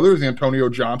older brother is Antonio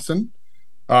Johnson.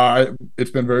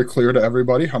 It's been very clear to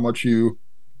everybody how much you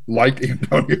liked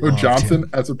Antonio Johnson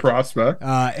as a prospect.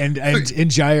 And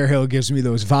Jair Hill gives me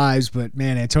those vibes, but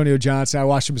man, Antonio Johnson, I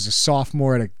watched him as a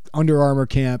sophomore at an Under Armour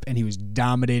camp, and he was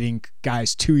dominating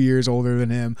guys 2 years older than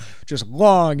him, just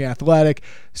long, athletic.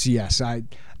 So yes,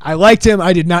 I liked him.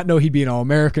 I did not know he'd be an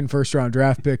All-American first-round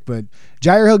draft pick, but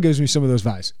Jair Hill gives me some of those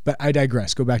vibes. But I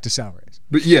digress. Go back to salaries.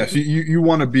 But yes, you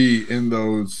want to be in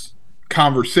those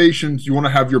conversations. You want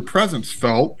to have your presence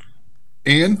felt,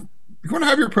 and you want to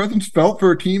have your presence felt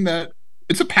for a team that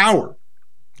it's a power.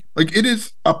 Like, it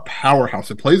is a powerhouse.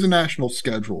 It plays a national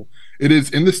schedule. It is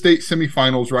in the state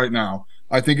semifinals right now.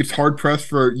 I think it's hard-pressed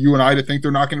for you and I to think they're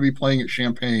not going to be playing at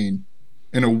Champaign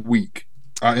in a week.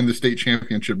 in the state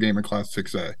championship game in Class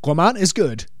 6A. Clemont is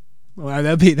good. Well,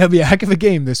 that'd be a heck of a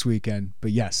game this weekend.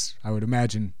 But yes, I would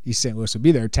imagine East St. Louis would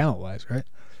be there talent-wise, right?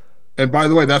 And by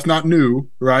the way, that's not new,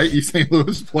 right? East St.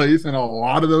 Louis plays in a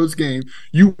lot of those games.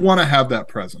 You want to have that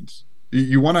presence.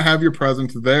 You want to have your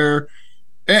presence there,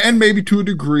 and maybe to a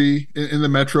degree in the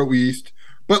Metro East.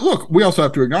 But look, we also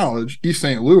have to acknowledge East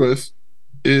St. Louis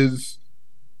is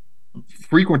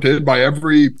frequented by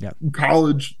every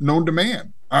college known to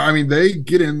man. I mean, they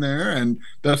get in there, and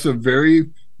that's a very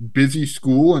busy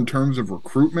school in terms of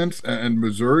recruitments, and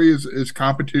Missouri is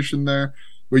competition there.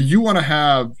 But you want to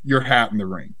have your hat in the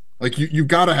ring. Like you've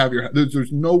got to have your.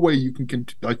 There's no way you can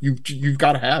like you've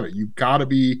got to have it. You've got to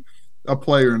be a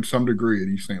player in some degree at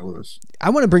East St. Louis.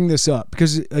 I want to bring this up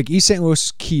because like East St. Louis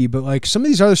is key, but like some of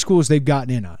these other schools they've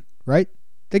gotten in on, right?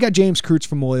 They got James Krutz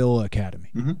from Loyola Academy.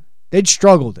 Mm-hmm. They'd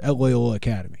struggled at Loyola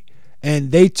Academy,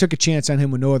 and they took a chance on him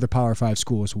when no other Power 5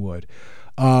 schools would.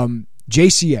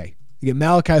 JCA. You get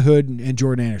Malachi Hood and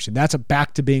Jordan Anderson. That's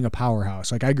back to being a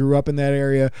powerhouse. Like I grew up in that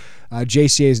area.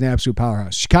 JCA is an absolute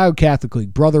powerhouse. Chicago Catholic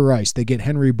League, Brother Rice, they get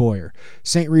Henry Boyer.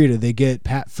 St. Rita, they get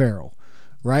Pat Farrell,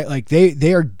 right? Like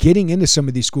they are getting into some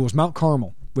of these schools. Mount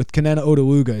Carmel with Kanena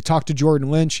Odaluga. I talked to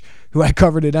Jordan Lynch, who I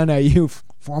covered at NIU,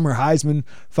 former Heisman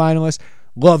finalist,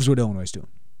 loves what Illinois is doing.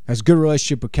 Has a good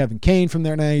relationship with Kevin Kane from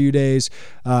their NIU days,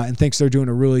 and thinks they're doing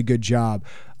a really good job.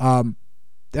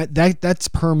 That's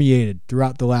permeated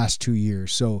throughout the last 2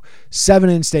 years. So 7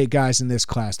 in-state guys in this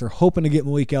class. They're hoping to get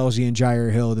Malik Elzy and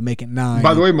Jair Hill to make it 9.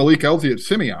 By the way, Malik Elzy at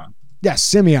Simeon. Yes,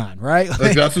 Simeon, right?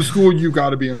 Like that's a school you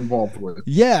got to be involved with.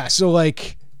 Yeah, so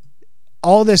like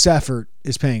all this effort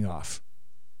is paying off.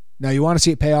 Now you want to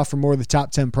see it pay off for more of the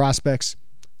top 10 prospects?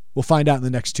 We'll find out in the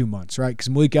next 2 months, right? Because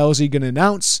Malik Elzy going to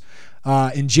announce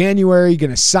in January,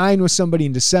 going to sign with somebody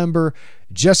in December,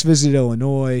 just visit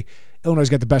Illinois. Illinois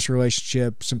got the best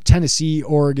relationship. Some Tennessee,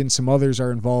 Oregon, some others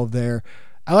are involved there.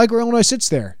 I like where Illinois sits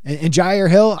there. And Jair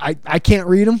Hill, I can't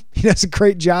read him. He does a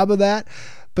great job of that.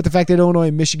 But the fact that Illinois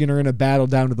and Michigan are in a battle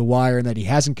down to the wire and that he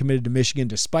hasn't committed to Michigan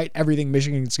despite everything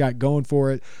Michigan's got going for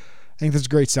it, I think that's a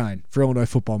great sign for Illinois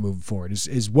football moving forward,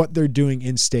 is what they're doing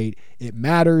in state. It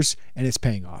matters, and it's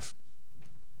paying off.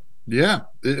 Yeah,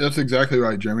 that's exactly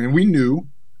right, Jeremy. And we knew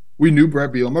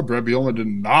Bret Bielema. Bret Bielema did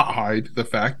not hide the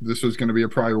fact that this was going to be a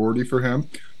priority for him.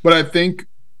 But I think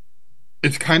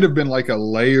it's kind of been like a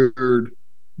layered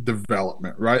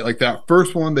development, right? Like that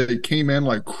first one, they came in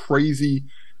like crazy,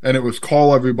 and it was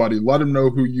call everybody, let them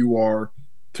know who you are,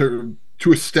 to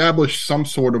establish some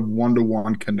sort of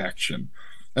one-to-one connection.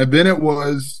 And then it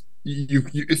was you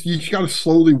got to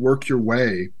slowly work your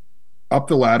way up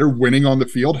the ladder. Winning on the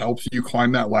field helps you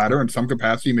climb that ladder in some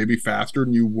capacity, maybe faster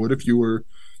than you would if you were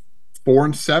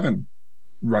 4-7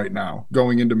 right now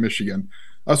going into Michigan.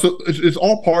 So it's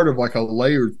all part of like a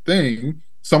layered thing.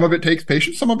 Some of it takes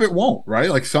patience, some of it won't, right?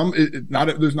 Like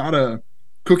there's not a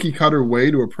cookie cutter way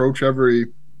to approach every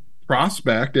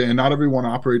prospect, and not everyone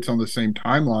operates on the same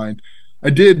timeline. I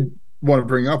did want to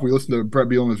bring up, we listened to Bret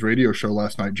Bielema's radio show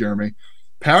last night, Jeremy.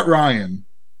 Pat Ryan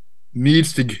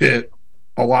needs to get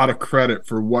a lot of credit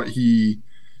for what the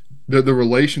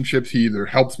relationships he either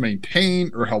helps maintain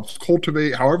or helps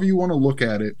cultivate, however you want to look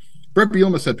at it. Bret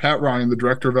Bielema said Pat Ryan, the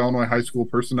director of Illinois high school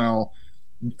personnel,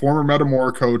 former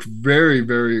Metamora coach, very,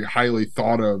 very highly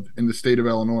thought of in the state of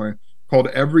Illinois, called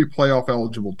every playoff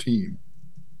eligible team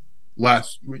when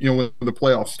the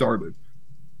playoffs started.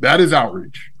 That is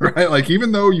outreach, right? Like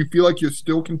even though you feel like you're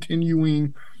still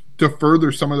continuing to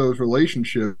further some of those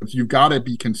relationships, you've got to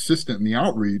be consistent in the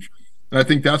outreach. And I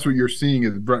think that's what you're seeing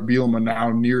as Bret Bielema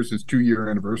now nears his 2-year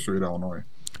anniversary at Illinois.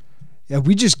 Yeah,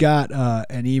 we just got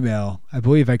an email. I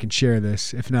believe I can share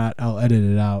this. If not, I'll edit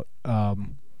it out.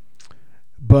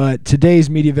 But today's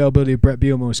media availability of Bret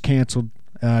Bielema was canceled.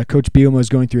 Coach Bielema is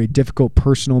going through a difficult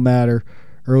personal matter.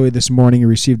 Early this morning, he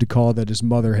received a call that his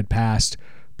mother had passed.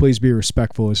 Please be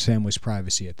respectful of his family's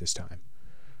privacy at this time.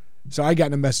 So I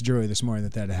got a message early this morning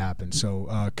that had happened.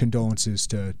 So condolences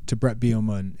to Bret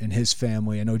Bielema and his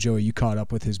family. I know, Joey, you caught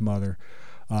up with his mother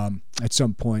at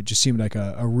some point. Just seemed like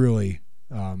a really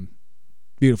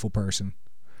beautiful person.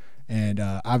 And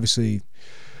obviously,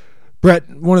 Bret,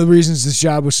 one of the reasons this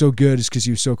job was so good is because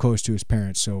he was so close to his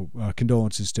parents. So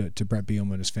condolences to Bret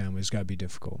Bielema and his family. It's got to be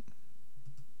difficult.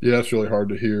 Yeah, it's really hard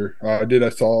to hear. I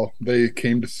saw they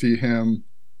came to see him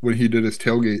when he did his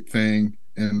tailgate thing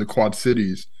in the Quad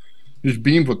Cities. Just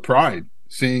beamed with pride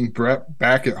seeing Bret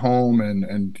back at home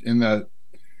and in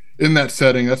that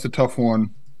setting. That's a tough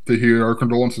one to hear. Our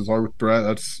condolences are with Bret.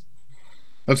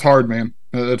 That's hard, man.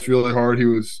 That's really hard.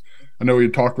 I know he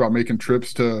had talked about making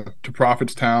trips to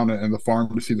Prophetstown and the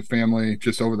farm to see the family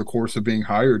just over the course of being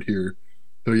hired here.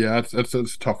 So yeah, that's a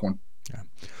tough one. Yeah.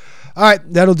 All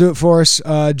right, that'll do it for us.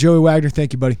 Joey Wagner,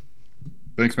 thank you, buddy.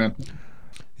 Thanks, man.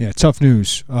 Yeah, tough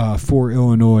news for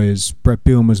Illinois as Brett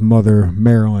Bielema's mother,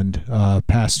 Maryland,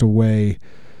 passed away.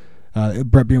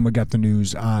 Brett Bielema got the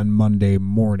news on Monday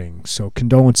morning. So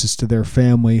condolences to their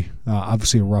family.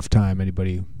 Obviously a rough time,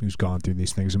 anybody who's gone through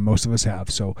these things, and most of us have.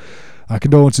 So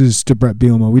condolences to Brett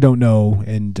Bielema. We don't know,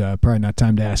 and probably not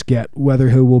time to ask yet whether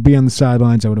he will be on the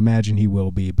sidelines. I would imagine he will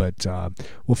be, but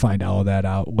we'll find all of that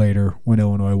out later when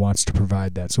Illinois wants to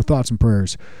provide that. So thoughts and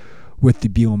prayers with the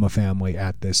Bielema family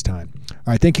at this time. All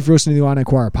right, thank you for listening to the Illini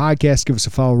Inquirer podcast. Give us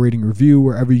a follow, rating, review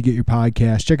wherever you get your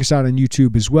podcast. Check us out on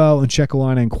YouTube as well, and check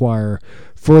Illini Inquirer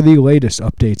for the latest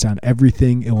updates on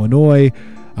everything Illinois.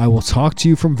 I will talk to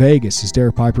you from Vegas as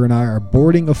Derek Piper and I are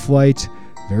boarding a flight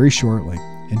very shortly.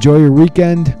 Enjoy your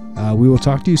weekend. We will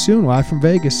talk to you soon live from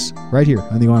Vegas right here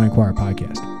on the Illini Inquirer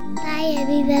podcast. Bye,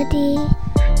 everybody.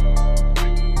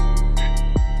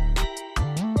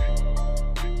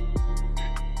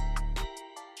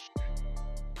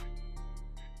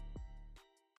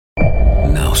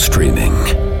 Now streaming.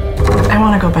 I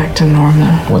want to go back to normal.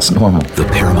 What's normal? The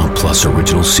Paramount Plus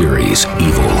original series,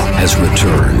 Evil, has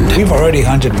returned. We've already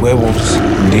hunted werewolves,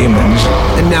 demons.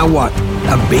 And now what?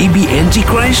 A baby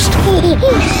Antichrist?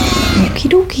 Okie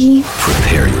dokie.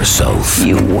 Prepare yourself.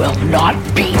 You will not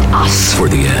beat us. For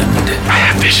the end. I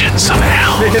have visions of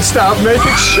hell. Make it stop. Make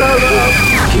it shut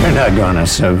up. You're not gonna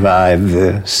survive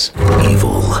this.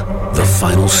 Evil, the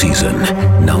final season.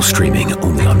 Now streaming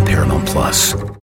only on Paramount Plus.